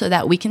well so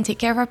that we can take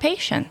care of our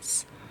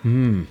patients.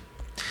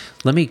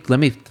 Let me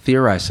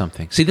theorize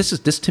something. See,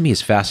 this to me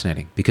is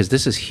fascinating, because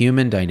this is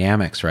human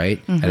dynamics,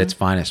 right? At its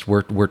finest.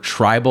 We're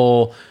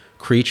tribal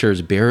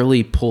creatures,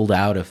 barely pulled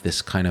out of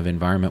this kind of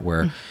environment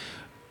where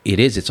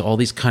it's all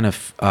these kind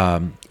of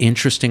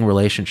interesting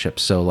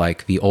relationships. So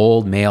like the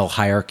old male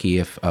hierarchy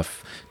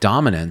of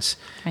dominance,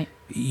 right.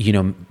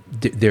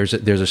 There's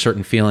a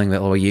certain feeling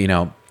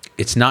that,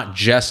 it's not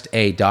just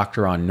a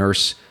doctor on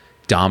nurse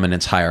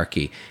dominance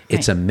hierarchy.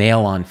 It's a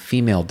male on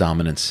female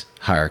dominance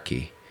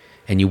hierarchy.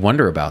 And you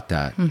wonder about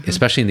that,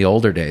 especially in the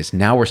older days.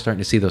 Now we're starting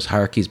to see those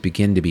hierarchies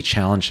begin to be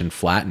challenged and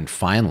flattened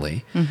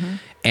finally.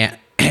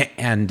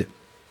 And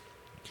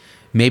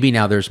maybe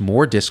now there's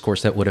more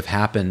discourse that would have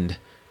happened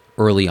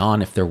early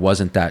on if there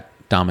wasn't that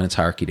dominance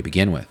hierarchy to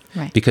begin with.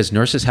 Right. Because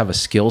nurses have a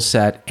skill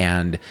set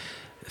and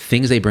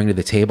things they bring to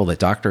the table that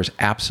doctors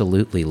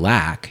absolutely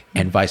lack,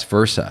 and vice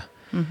versa.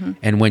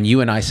 And when you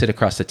and I sit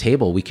across the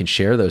table, we can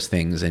share those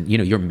things. And,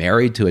 you're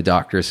married to a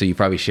doctor, so you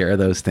probably share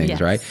those things,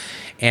 Yes. right?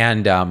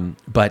 And,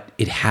 but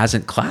it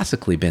hasn't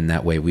classically been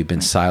that way. We've been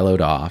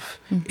siloed off.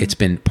 It's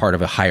been part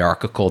of a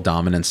hierarchical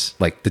dominance.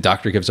 Like the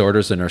doctor gives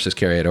orders, the nurses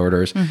carry out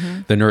orders.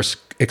 The nurse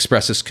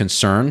expresses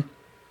concern.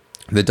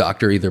 The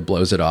doctor either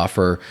blows it off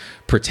or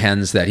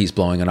pretends that he's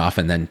blowing it off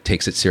and then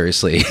takes it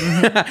seriously.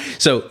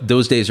 So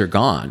those days are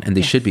gone, and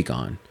they should be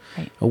gone.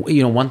 Right.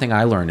 One thing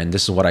I learned, and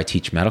this is what I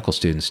teach medical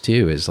students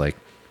too, is like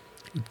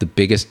the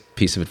biggest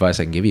piece of advice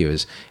I can give you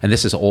is, and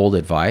this is old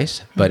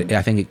advice, but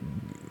I think it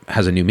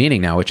has a new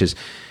meaning now, which is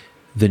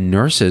the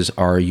nurses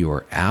are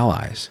your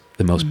allies,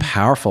 the most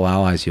powerful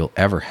allies you'll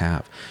ever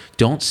have.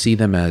 Don't see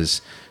them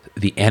as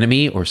the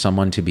enemy or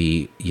someone to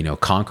be,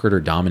 conquered or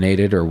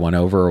dominated or won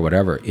over or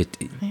whatever.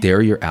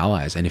 They're your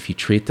allies. And if you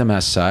treat them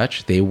as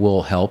such, they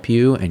will help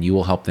you and you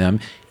will help them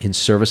in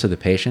service of the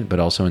patient, but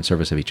also in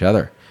service of each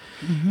other.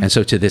 And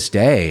so to this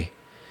day,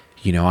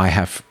 I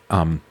have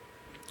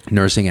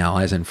nursing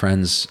allies and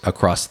friends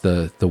across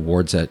the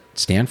wards at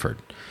Stanford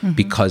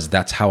because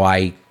that's how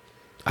I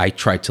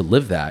tried to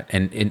live that.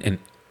 And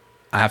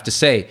I have to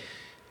say,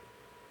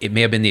 it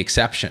may have been the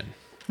exception.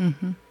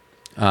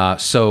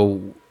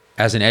 So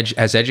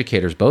as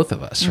educators, both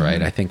of us,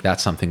 right? I think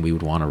that's something we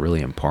would want to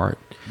really impart.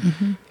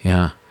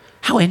 Yeah.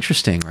 How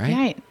interesting,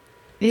 right?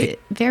 Right.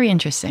 Very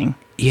interesting.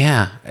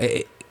 Yeah.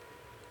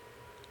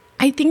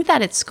 I think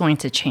that it's going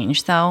to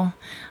change, though.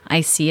 I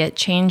see it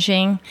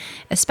changing,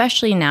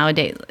 especially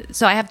nowadays.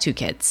 So I have 2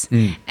 kids,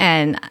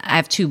 and I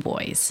have 2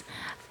 boys.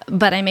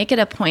 But I make it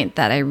a point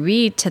that I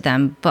read to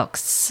them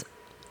books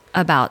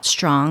about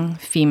strong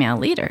female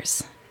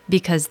leaders,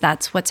 because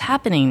that's what's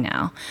happening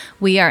now.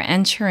 We are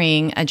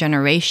entering a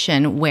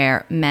generation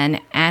where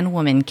men and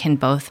women can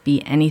both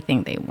be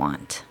anything they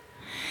want.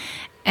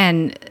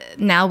 And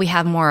now we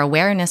have more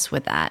awareness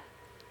with that.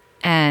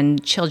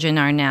 And children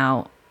are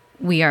now,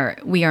 we are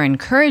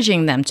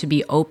encouraging them to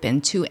be open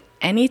to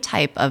any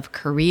type of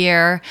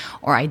career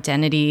or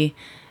identity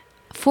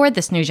for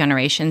this new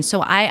generation.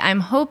 So I'm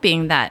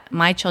hoping that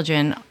my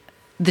children,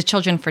 the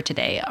children of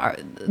today,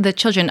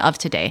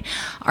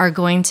 are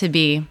going to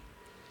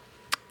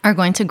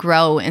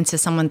grow into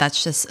someone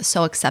that's just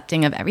so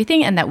accepting of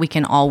everything, and that we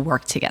can all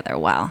work together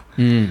well.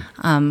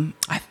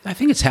 I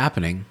think it's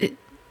happening.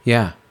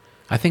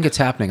 I think it's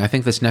happening. I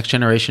think this next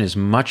generation is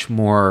much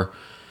more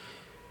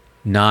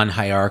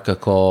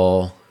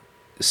non-hierarchical.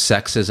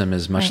 Sexism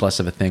is much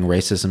less of a thing.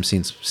 Racism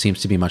seems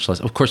to be much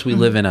less. Of course, we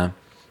live in a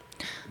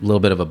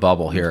little bit of a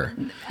bubble here.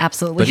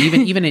 Absolutely.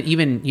 But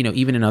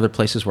even in other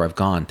places where I've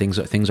gone,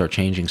 things are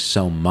changing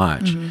so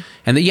much.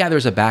 And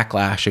there's a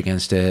backlash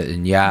against it,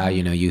 and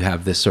you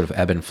have this sort of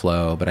ebb and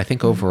flow. But I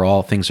think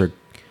overall things are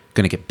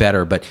going to get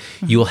better. But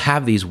you will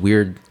have these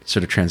weird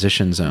sort of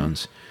transition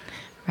zones.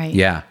 Right.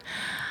 Yeah.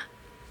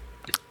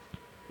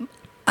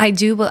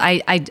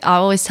 I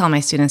always tell my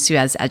students too,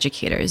 as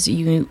educators,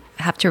 you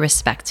have to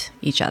respect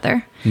each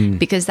other,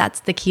 because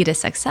that's the key to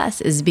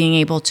success, is being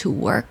able to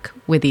work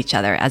with each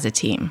other as a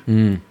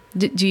team.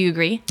 Do you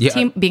agree?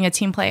 Yeah. Being a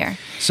team player.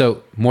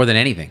 So more than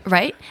anything.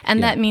 Right.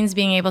 And that means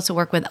being able to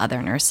work with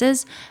other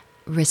nurses,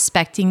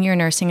 respecting your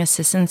nursing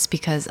assistants,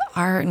 because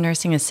our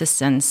nursing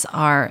assistants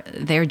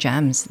they're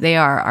gems. They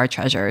are our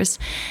treasures,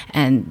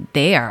 and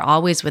they are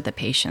always with the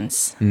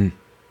patients.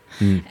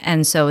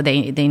 And so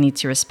they need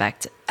to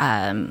respect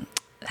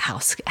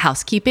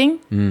housekeeping,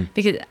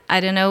 because I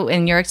don't know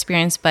in your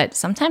experience, but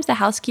sometimes the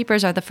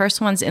housekeepers are the first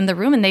ones in the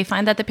room, and they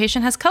find that the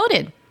patient has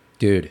coded.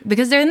 Dude.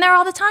 Because they're in there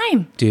all the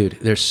time. Dude,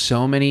 there's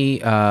so many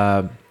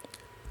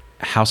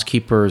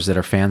housekeepers that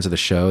are fans of the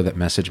show that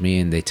message me,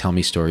 and they tell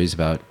me stories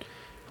about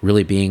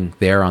really being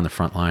there on the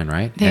front line,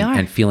 right? They are.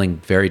 And feeling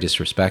very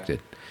disrespected.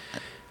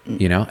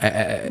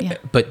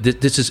 But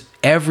this is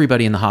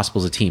everybody in the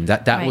hospital's a team.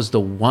 That was the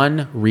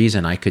one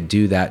reason I could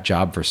do that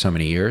job for so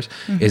many years,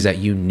 is that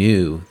you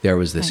knew there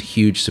was this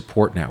huge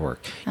support network,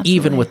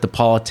 even with the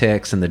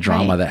politics and the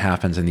drama that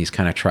happens in these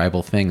kind of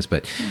tribal things.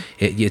 But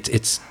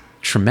it's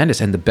tremendous.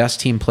 And the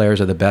best team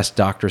players are the best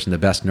doctors and the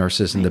best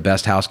nurses and the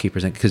best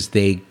housekeepers, because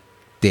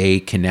they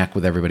connect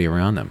with everybody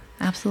around them.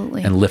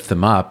 Absolutely. And lift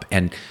them up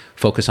and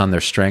focus on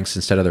their strengths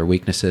instead of their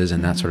weaknesses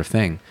and that sort of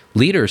thing.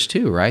 Leaders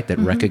too, right? That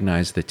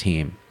recognize the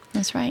team.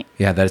 That's right.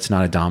 Yeah, that it's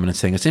not a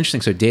dominance thing. It's interesting.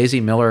 So Daisy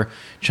Miller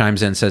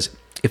chimes in and says,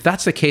 if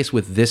that's the case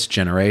with this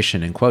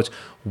generation, in quotes,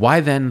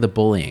 why then the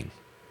bullying?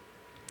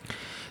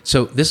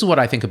 So this is what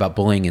I think about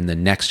bullying in the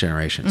next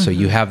generation. So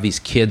you have these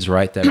kids,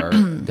 right, that are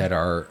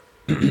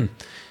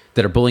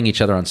that are bullying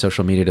each other on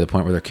social media to the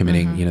point where they're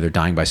committing, they're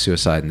dying by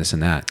suicide and this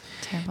and that.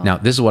 Terrible. Now,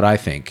 this is what I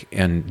think,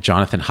 and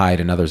Jonathan Haidt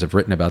and others have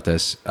written about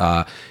this.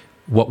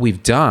 what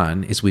we've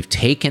done is we've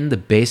taken the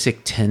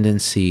basic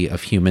tendency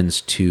of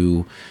humans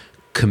to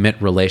commit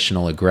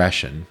relational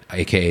aggression,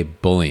 aka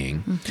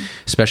bullying,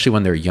 especially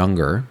when they're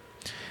younger,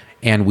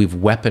 and we've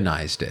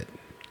weaponized it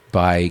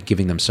by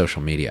giving them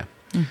social media.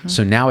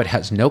 So now it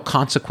has no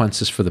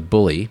consequences for the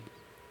bully,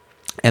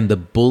 and the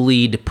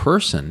bullied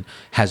person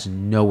has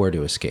nowhere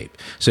to escape.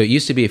 So it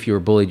used to be if you were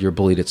bullied, you're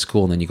bullied at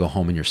school, and then you go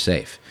home and you're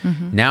safe.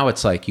 Now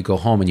it's like you go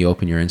home and you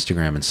open your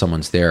Instagram and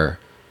someone's there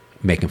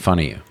making fun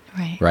of you.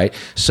 Right?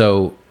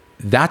 So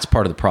that's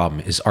part of the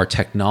problem is our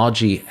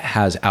technology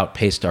has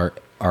outpaced our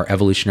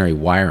evolutionary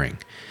wiring.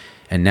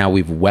 And now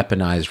we've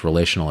weaponized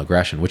relational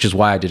aggression, which is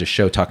why I did a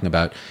show talking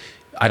about,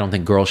 I don't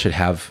think girls should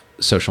have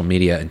social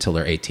media until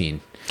they're 18.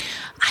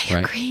 I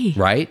agree.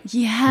 Right?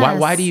 Yes.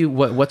 Why do you,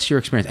 what's your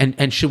experience?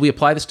 And should we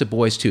apply this to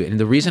boys too? And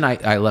the reason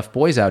I left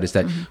boys out is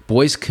that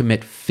boys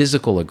commit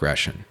physical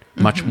aggression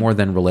much more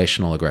than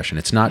relational aggression.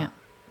 It's not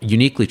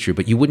uniquely true,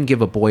 but you wouldn't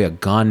give a boy a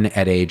gun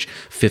at age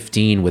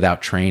 15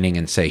 without training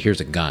and say,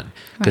 here's a gun,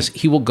 because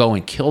he will go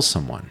and kill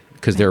someone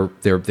because they're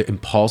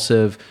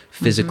impulsive,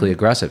 physically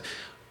aggressive.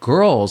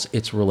 Girls,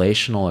 it's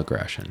relational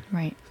aggression.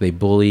 Right. They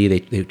bully,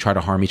 they try to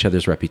harm each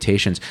other's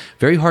reputations.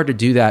 Very hard to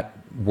do that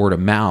word of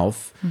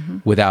mouth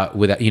without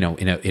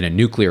in a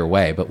nuclear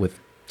way, but with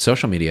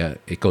social media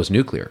it goes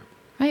nuclear.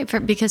 Right,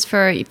 because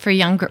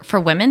for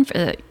women,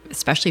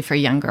 especially for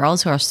young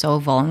girls who are so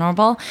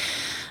vulnerable,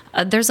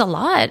 there's a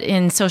lot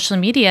in social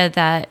media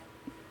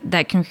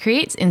that can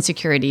create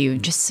insecurity,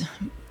 just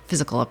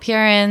physical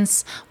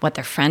appearance, what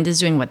their friend is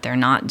doing, what they're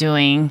not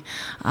doing,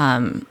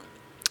 and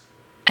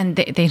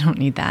they don't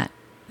need that.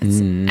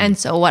 And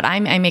so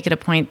I make it a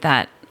point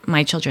that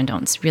my children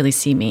don't really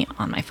see me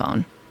on my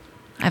phone.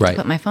 I have to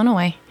put my phone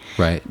away.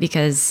 Right.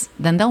 Because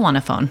then they'll want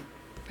a phone,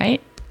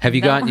 right? Have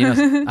you got,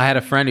 I had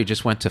a friend who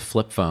just went to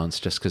flip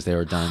phones just because they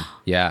were done.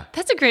 Yeah.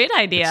 That's a great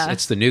idea.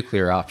 It's the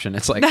nuclear option.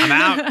 It's like, I'm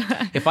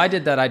out. If I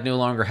did that, I'd no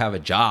longer have a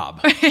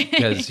job.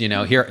 Because,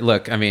 here,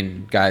 look, I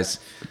mean, guys,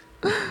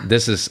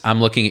 I'm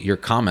looking at your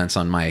comments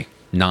on my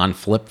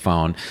non-flip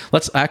phone.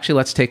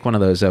 Let's take one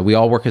of those. We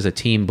all work as a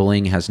team.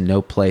 Bullying has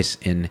no place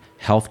in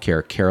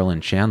healthcare.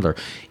 Carolyn Chandler.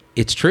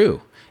 It's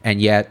true.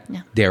 And yet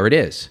there it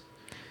is.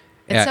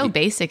 It's so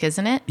basic,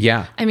 isn't it?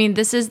 Yeah. I mean,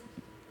 this is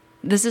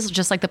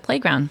just like the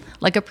playground,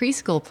 like a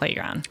preschool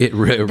playground. It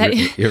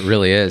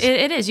really is.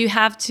 It is. You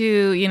have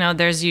to,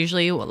 there's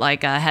usually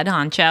like a head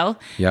honcho.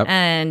 Yep.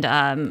 And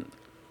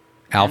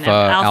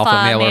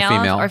alpha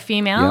male or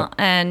female. Yep.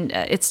 And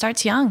it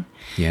starts young.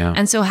 Yeah.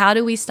 And so how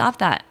do we stop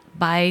that?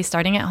 By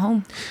starting at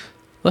home.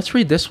 Let's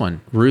read this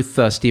one. Ruth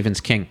Stevens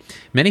King.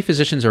 Many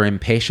physicians are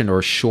impatient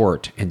or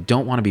short and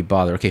don't want to be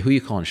bothered. Okay, who are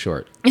you calling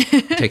short?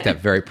 Take that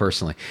very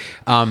personally.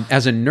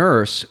 As a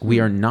nurse, we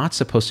are not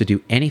supposed to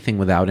do anything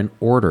without an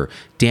order.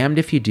 Damned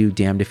if you do,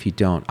 damned if you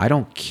don't. I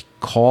don't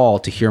call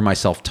to hear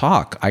myself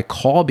talk. I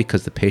call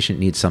because the patient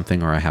needs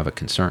something or I have a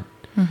concern.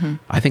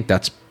 I think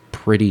that's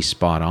pretty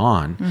spot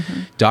on.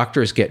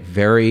 Doctors get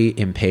very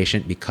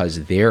impatient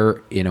because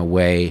they're, in a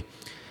way,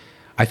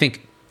 I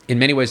think, in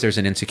many ways, there's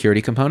an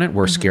insecurity component.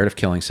 We're scared of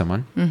killing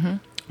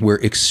someone.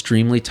 We're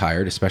extremely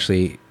tired,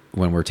 especially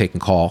when we're taking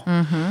call.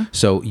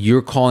 So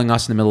you're calling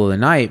us in the middle of the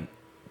night.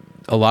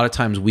 A lot of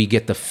times we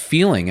get the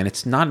feeling, and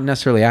it's not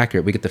necessarily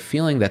accurate, we get the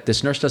feeling that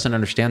this nurse doesn't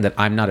understand that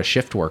I'm not a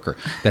shift worker,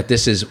 that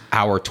this is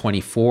hour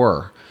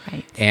 24,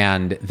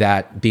 and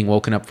that being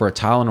woken up for a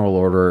Tylenol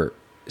order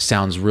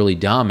sounds really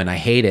dumb, and I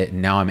hate it,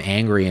 and now I'm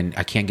angry, and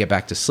I can't get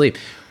back to sleep.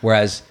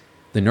 Whereas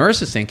the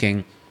nurse is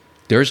thinking,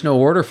 there's no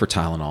order for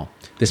Tylenol.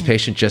 This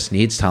patient just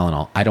needs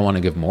Tylenol. I don't want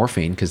to give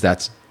morphine because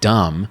that's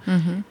dumb.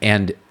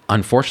 And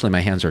unfortunately, my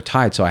hands are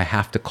tied, so I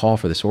have to call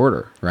for this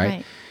order,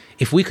 right?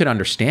 If we could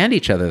understand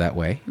each other that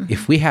way,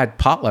 if we had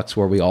potlucks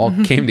where we all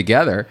came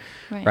together,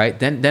 right,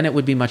 then it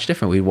would be much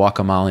different. We'd walk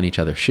a mile in each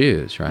other's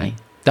shoes, right?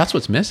 That's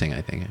what's missing,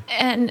 I think.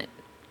 And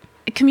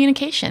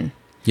communication.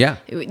 Yeah.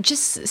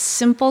 Just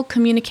simple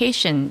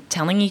communication,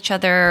 telling each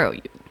other,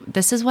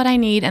 this is what I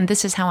need and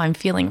this is how I'm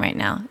feeling right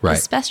now. Right.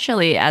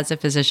 Especially as a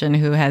physician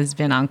who has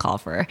been on call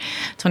for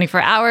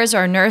 24 hours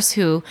or a nurse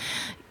who,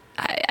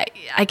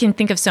 I can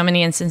think of so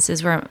many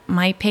instances where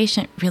my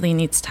patient really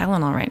needs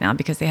Tylenol right now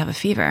because they have a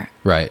fever.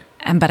 Right.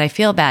 But I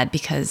feel bad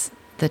because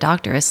the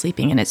doctor is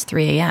sleeping and it's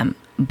 3 a.m.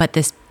 But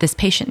this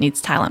patient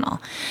needs Tylenol.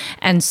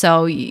 And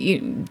so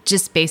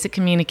just basic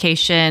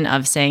communication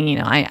of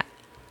saying,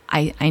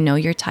 I know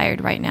you're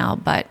tired right now,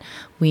 but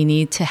we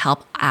need to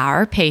help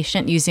our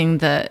patient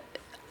using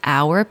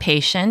our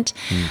patient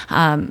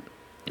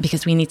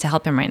because we need to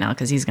help him right now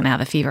because he's going to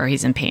have a fever or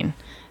he's in pain.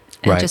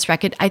 And just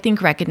I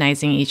think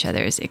recognizing each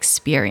other's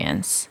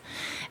experience.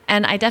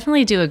 And I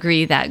definitely do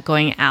agree that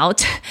going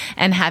out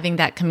and having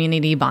that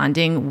community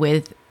bonding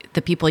with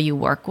the people you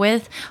work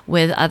with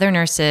other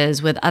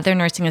nurses, with other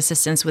nursing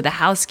assistants, with the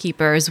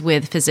housekeepers,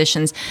 with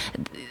physicians,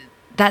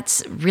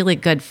 that's really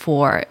good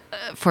for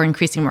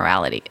increasing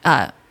morality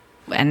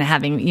and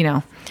having,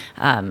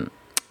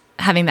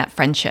 having that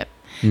friendship.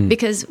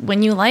 Because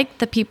when you like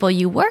the people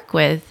you work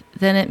with,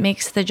 then it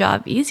makes the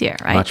job easier,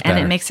 right? Much better.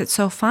 And it makes it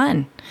so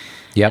fun.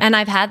 Yep. And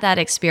I've had that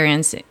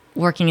experience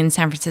working in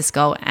San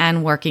Francisco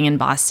and working in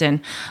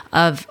Boston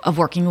of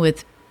working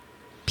with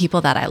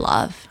people that I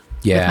love,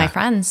 with my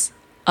friends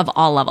of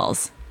all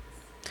levels.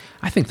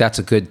 I think that's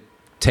a good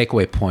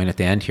takeaway point at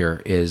the end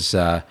here is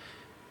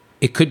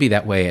it could be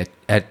that way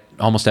at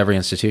almost every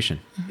institution.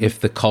 Mm-hmm. If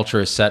the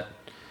culture is set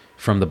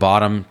from the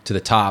bottom to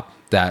the top,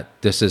 that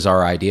this is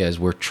our idea, is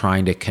we're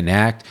trying to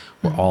connect,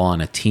 we're all on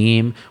a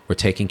team, we're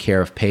taking care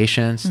of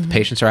patients. The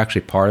patients are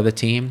actually part of the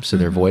team, so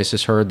their voice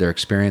is heard, their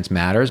experience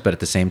matters, but at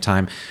the same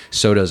time,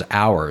 so does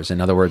ours. In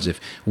other words,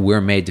 if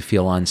we're made to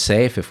feel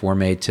unsafe, if we're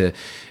made to,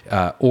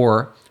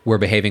 or we're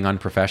behaving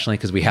unprofessionally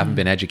because we haven't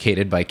been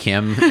educated by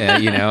Kim,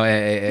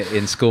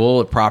 in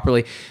school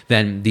properly,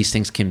 then these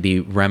things can be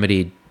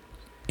remedied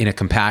in a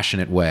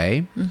compassionate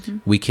way.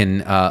 We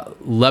can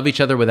love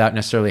each other without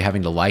necessarily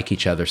having to like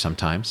each other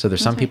sometimes. So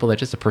there's some people that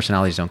just the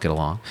personalities don't get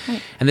along.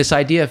 Right. And this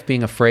idea of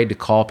being afraid to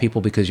call people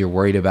because you're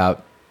worried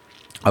about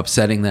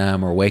upsetting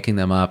them or waking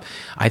them up,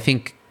 I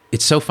think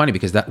it's so funny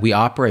because that we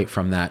operate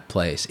from that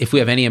place if we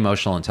have any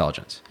emotional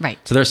intelligence. Right.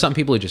 So there are some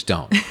people who just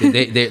don't.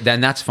 Then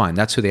that's fine.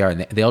 That's who they are.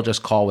 And they'll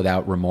just call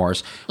without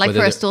remorse. Like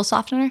for a stool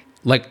softener?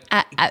 Like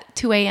at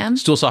 2 a.m.?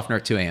 Stool softener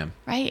at 2 a.m.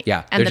 Right.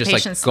 Yeah. And they're the just like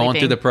patient's going sleeping.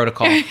 through the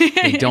protocol.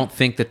 They don't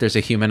think that there's a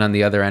human on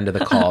the other end of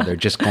the call. They're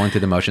just going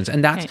through the motions.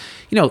 And that's,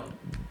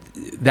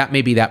 that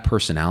may be that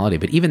personality,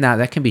 but even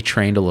that can be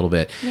trained a little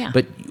bit. Yeah.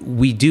 But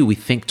we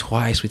think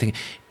twice. We think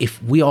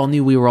if we all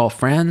knew we were all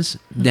friends,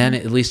 then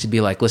at least it'd be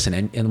like,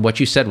 listen, and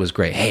what you said was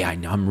great. Hey,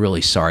 I'm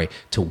really sorry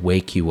to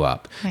wake you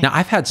up. Right. Now,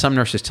 I've had some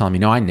nurses telling me,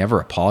 no, I never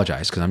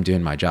apologize because I'm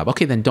doing my job.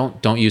 Okay, then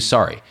don't use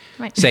sorry.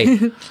 Right.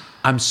 Say,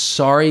 I'm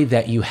sorry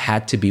that you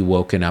had to be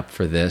woken up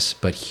for this,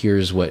 but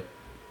here's what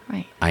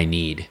I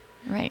need.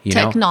 Right.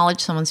 To acknowledge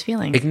someone's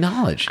feelings.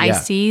 Acknowledge. I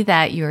see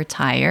that you're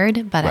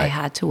tired, but I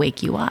had to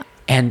wake you up.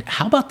 And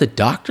how about the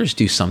doctors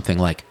do something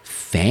like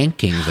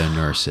thanking the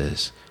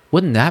nurses?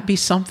 Wouldn't that be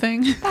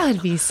something? That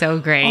would be so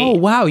great. Oh,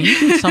 wow. You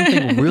did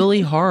something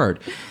really hard.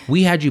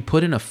 We had you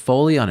put in a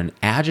Foley on an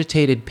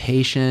agitated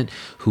patient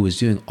who was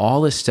doing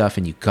all this stuff,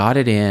 and you got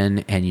it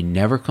in and you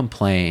never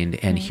complained.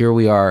 And here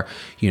we are,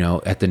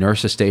 at the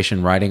nurse's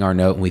station writing our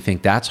note, and we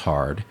think that's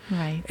hard.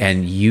 Right.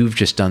 And you've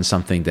just done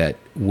something that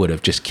would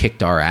have just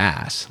kicked our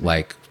ass.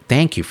 Like,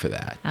 thank you for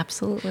that.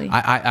 Absolutely.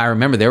 I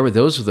remember there were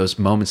those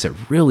moments that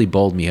really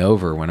bowled me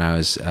over when I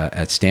was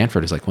at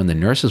Stanford. It's like when the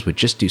nurses would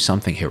just do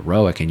something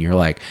heroic and you're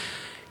like,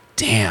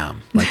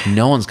 damn, like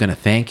no one's going to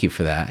thank you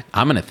for that.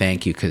 I'm going to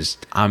thank you because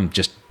I'm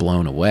just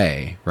blown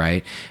away,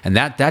 right? And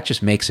that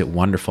just makes it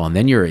wonderful. And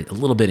then you're a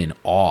little bit in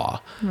awe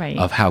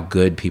of how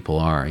good people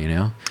are,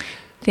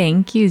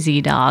 Thank you,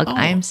 Z-Dog. Oh.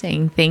 I'm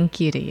saying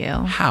thank you to you.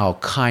 How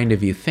kind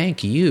of you.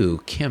 Thank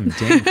you, Kim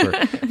Ding,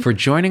 for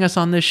joining us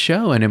on this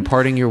show and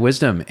imparting your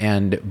wisdom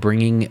and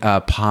bringing a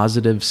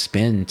positive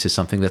spin to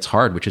something that's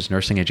hard, which is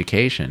nursing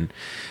education.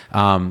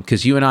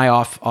 Because you and I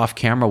off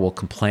camera will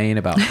complain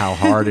about how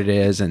hard it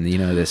is and,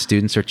 the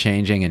students are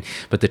changing.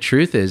 But the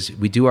truth is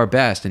we do our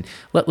best. And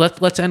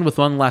let's end with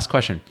one last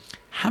question.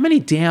 How many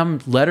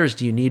damn letters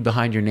do you need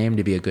behind your name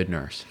to be a good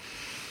nurse?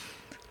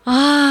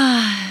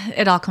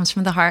 It all comes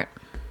from the heart.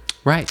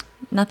 Right.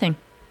 Nothing.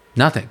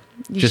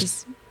 You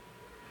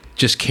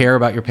just care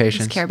about your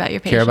patients. Just care about your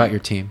patient. Care about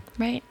your team.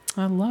 Right.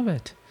 I love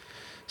it.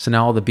 So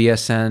now all the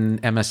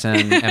BSN,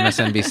 MSN,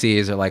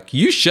 MSNBCs are like,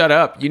 you shut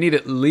up. You need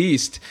at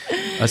least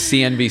a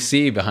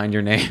CNBC behind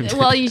your name.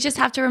 Well, you just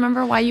have to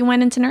remember why you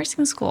went into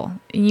nursing school.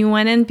 You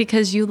went in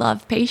because you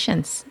love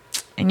patients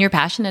and you're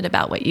passionate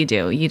about what you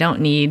do. You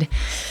don't need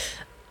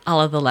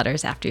all of the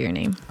letters after your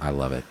name. I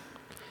love it.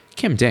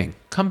 Kim Ding,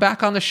 come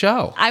back on the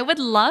show. I would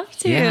love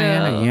to.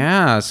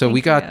 Yeah. So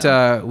we got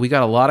a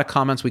lot of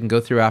comments we can go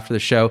through after the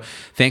show.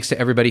 Thanks to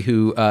everybody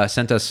who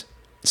sent us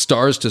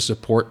stars to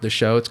support the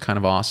show. It's kind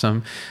of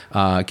awesome.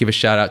 Give a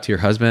shout out to your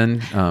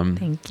husband.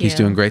 Thank you. He's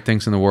doing great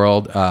things in the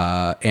world.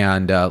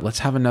 And let's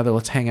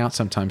hang out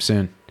sometime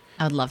soon.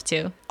 I would love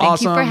to.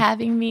 Awesome. Thank you for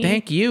having me.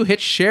 Thank you.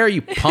 Hit share,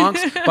 you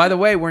punks. By the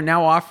way, we're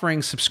now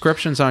offering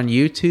subscriptions on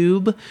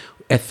YouTube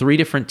at 3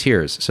 different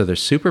tiers. So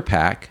there's Super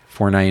Pack,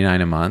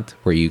 $4.99 a month,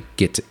 where you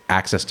get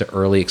access to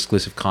early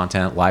exclusive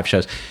content, live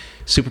shows.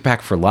 Super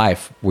Pack for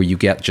Life, where you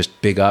get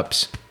just big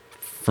ups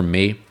from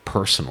me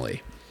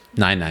personally,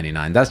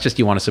 $9.99. That's just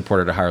you want to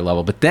support at a higher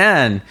level. But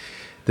then,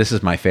 this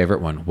is my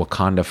favorite one,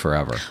 Wakanda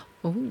Forever.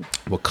 Ooh.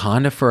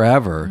 Wakanda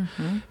Forever,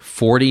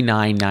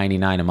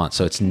 $49.99 a month.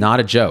 So it's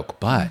not a joke,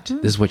 but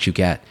this is what you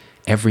get.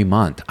 Every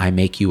month, I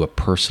make you a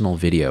personal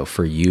video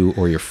for you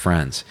or your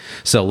friends.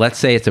 So let's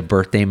say it's a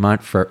birthday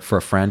month for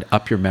a friend,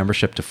 up your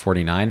membership to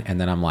 $49,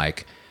 and then I'm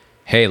like,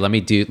 hey, tell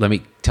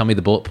me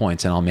the bullet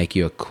points, and I'll make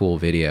you a cool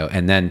video.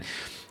 And then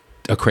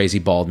a crazy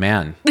bald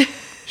man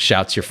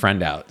shouts your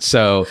friend out.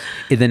 So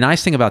the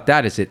nice thing about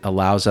that is it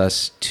allows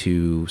us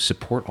to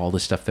support all the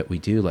stuff that we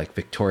do, like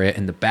Victoria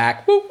in the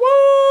back, woo woo,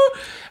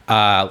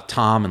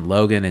 Tom and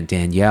Logan and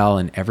Danielle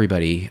and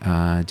everybody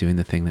doing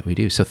the thing that we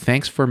do. So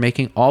thanks for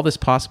making all this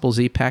possible,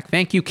 Z-Pack.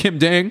 Thank you, Kim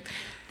Ding.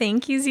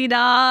 Thank you,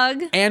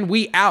 Z-Dog. And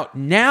we out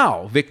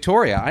now.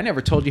 Victoria, I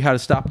never told you how to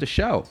stop the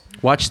show.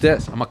 Watch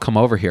this. I'm going to come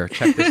over here.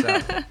 Check this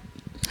out.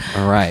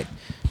 All right.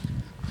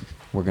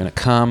 We're going to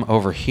come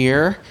over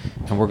here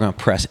and we're going to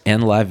press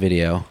end live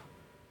video.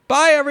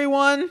 Bye,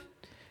 everyone.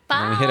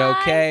 Bye. And we hit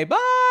OK. Bye.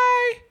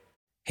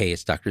 Hey,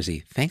 it's Dr.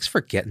 Z. Thanks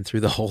for getting through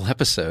the whole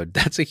episode.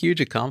 That's a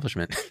huge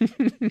accomplishment.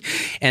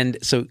 And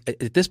so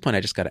at this point,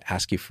 I just got to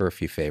ask you for a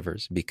few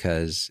favors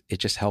because it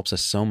just helps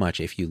us so much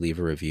if you leave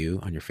a review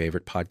on your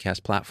favorite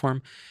podcast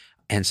platform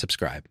and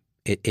subscribe.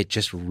 It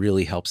just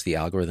really helps the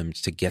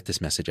algorithms to get this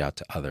message out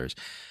to others.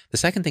 The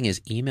second thing is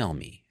email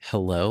me,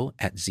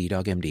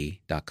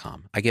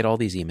 hello@zdogmd.com. I get all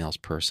these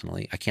emails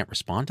personally. I can't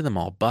respond to them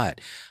all, but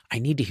I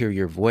need to hear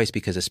your voice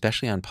because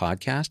especially on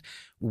podcast,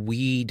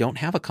 we don't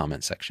have a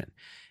comment section.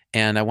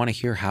 And I want to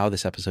hear how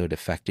this episode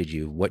affected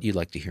you, what you'd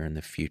like to hear in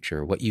the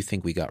future, what you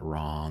think we got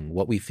wrong,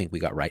 what we think we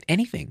got right,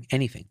 anything,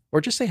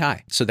 or just say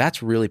hi. So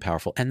that's really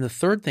powerful. And the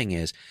third thing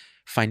is,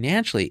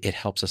 financially, it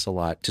helps us a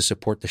lot to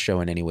support the show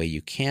in any way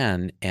you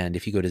can. And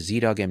if you go to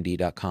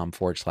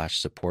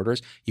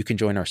zdogmd.com/supporters, you can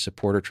join our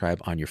supporter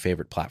tribe on your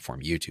favorite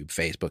platform, YouTube,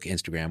 Facebook,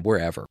 Instagram,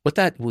 wherever. What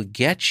that will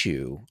get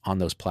you on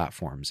those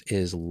platforms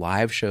is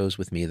live shows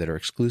with me that are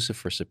exclusive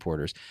for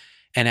supporters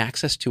and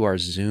access to our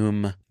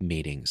Zoom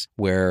meetings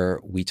where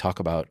we talk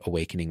about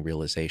awakening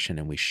realization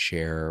and we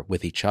share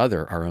with each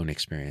other our own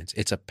experience.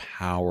 It's a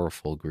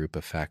powerful group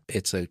effect.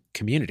 It's a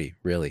community,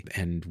 really.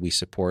 And we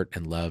support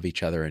and love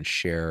each other and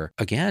share,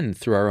 again,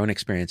 through our own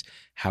experience,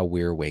 how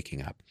we're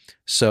waking up.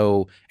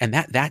 So, and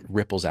that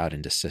ripples out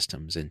into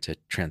systems, into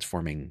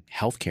transforming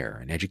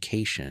healthcare and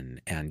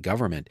education and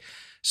government.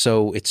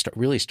 So it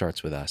really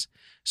starts with us.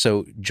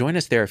 So join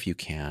us there if you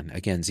can.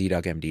 Again,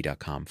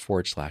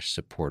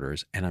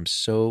 zdogmd.com/supporters. And I'm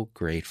so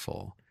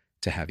grateful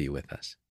to have you with us.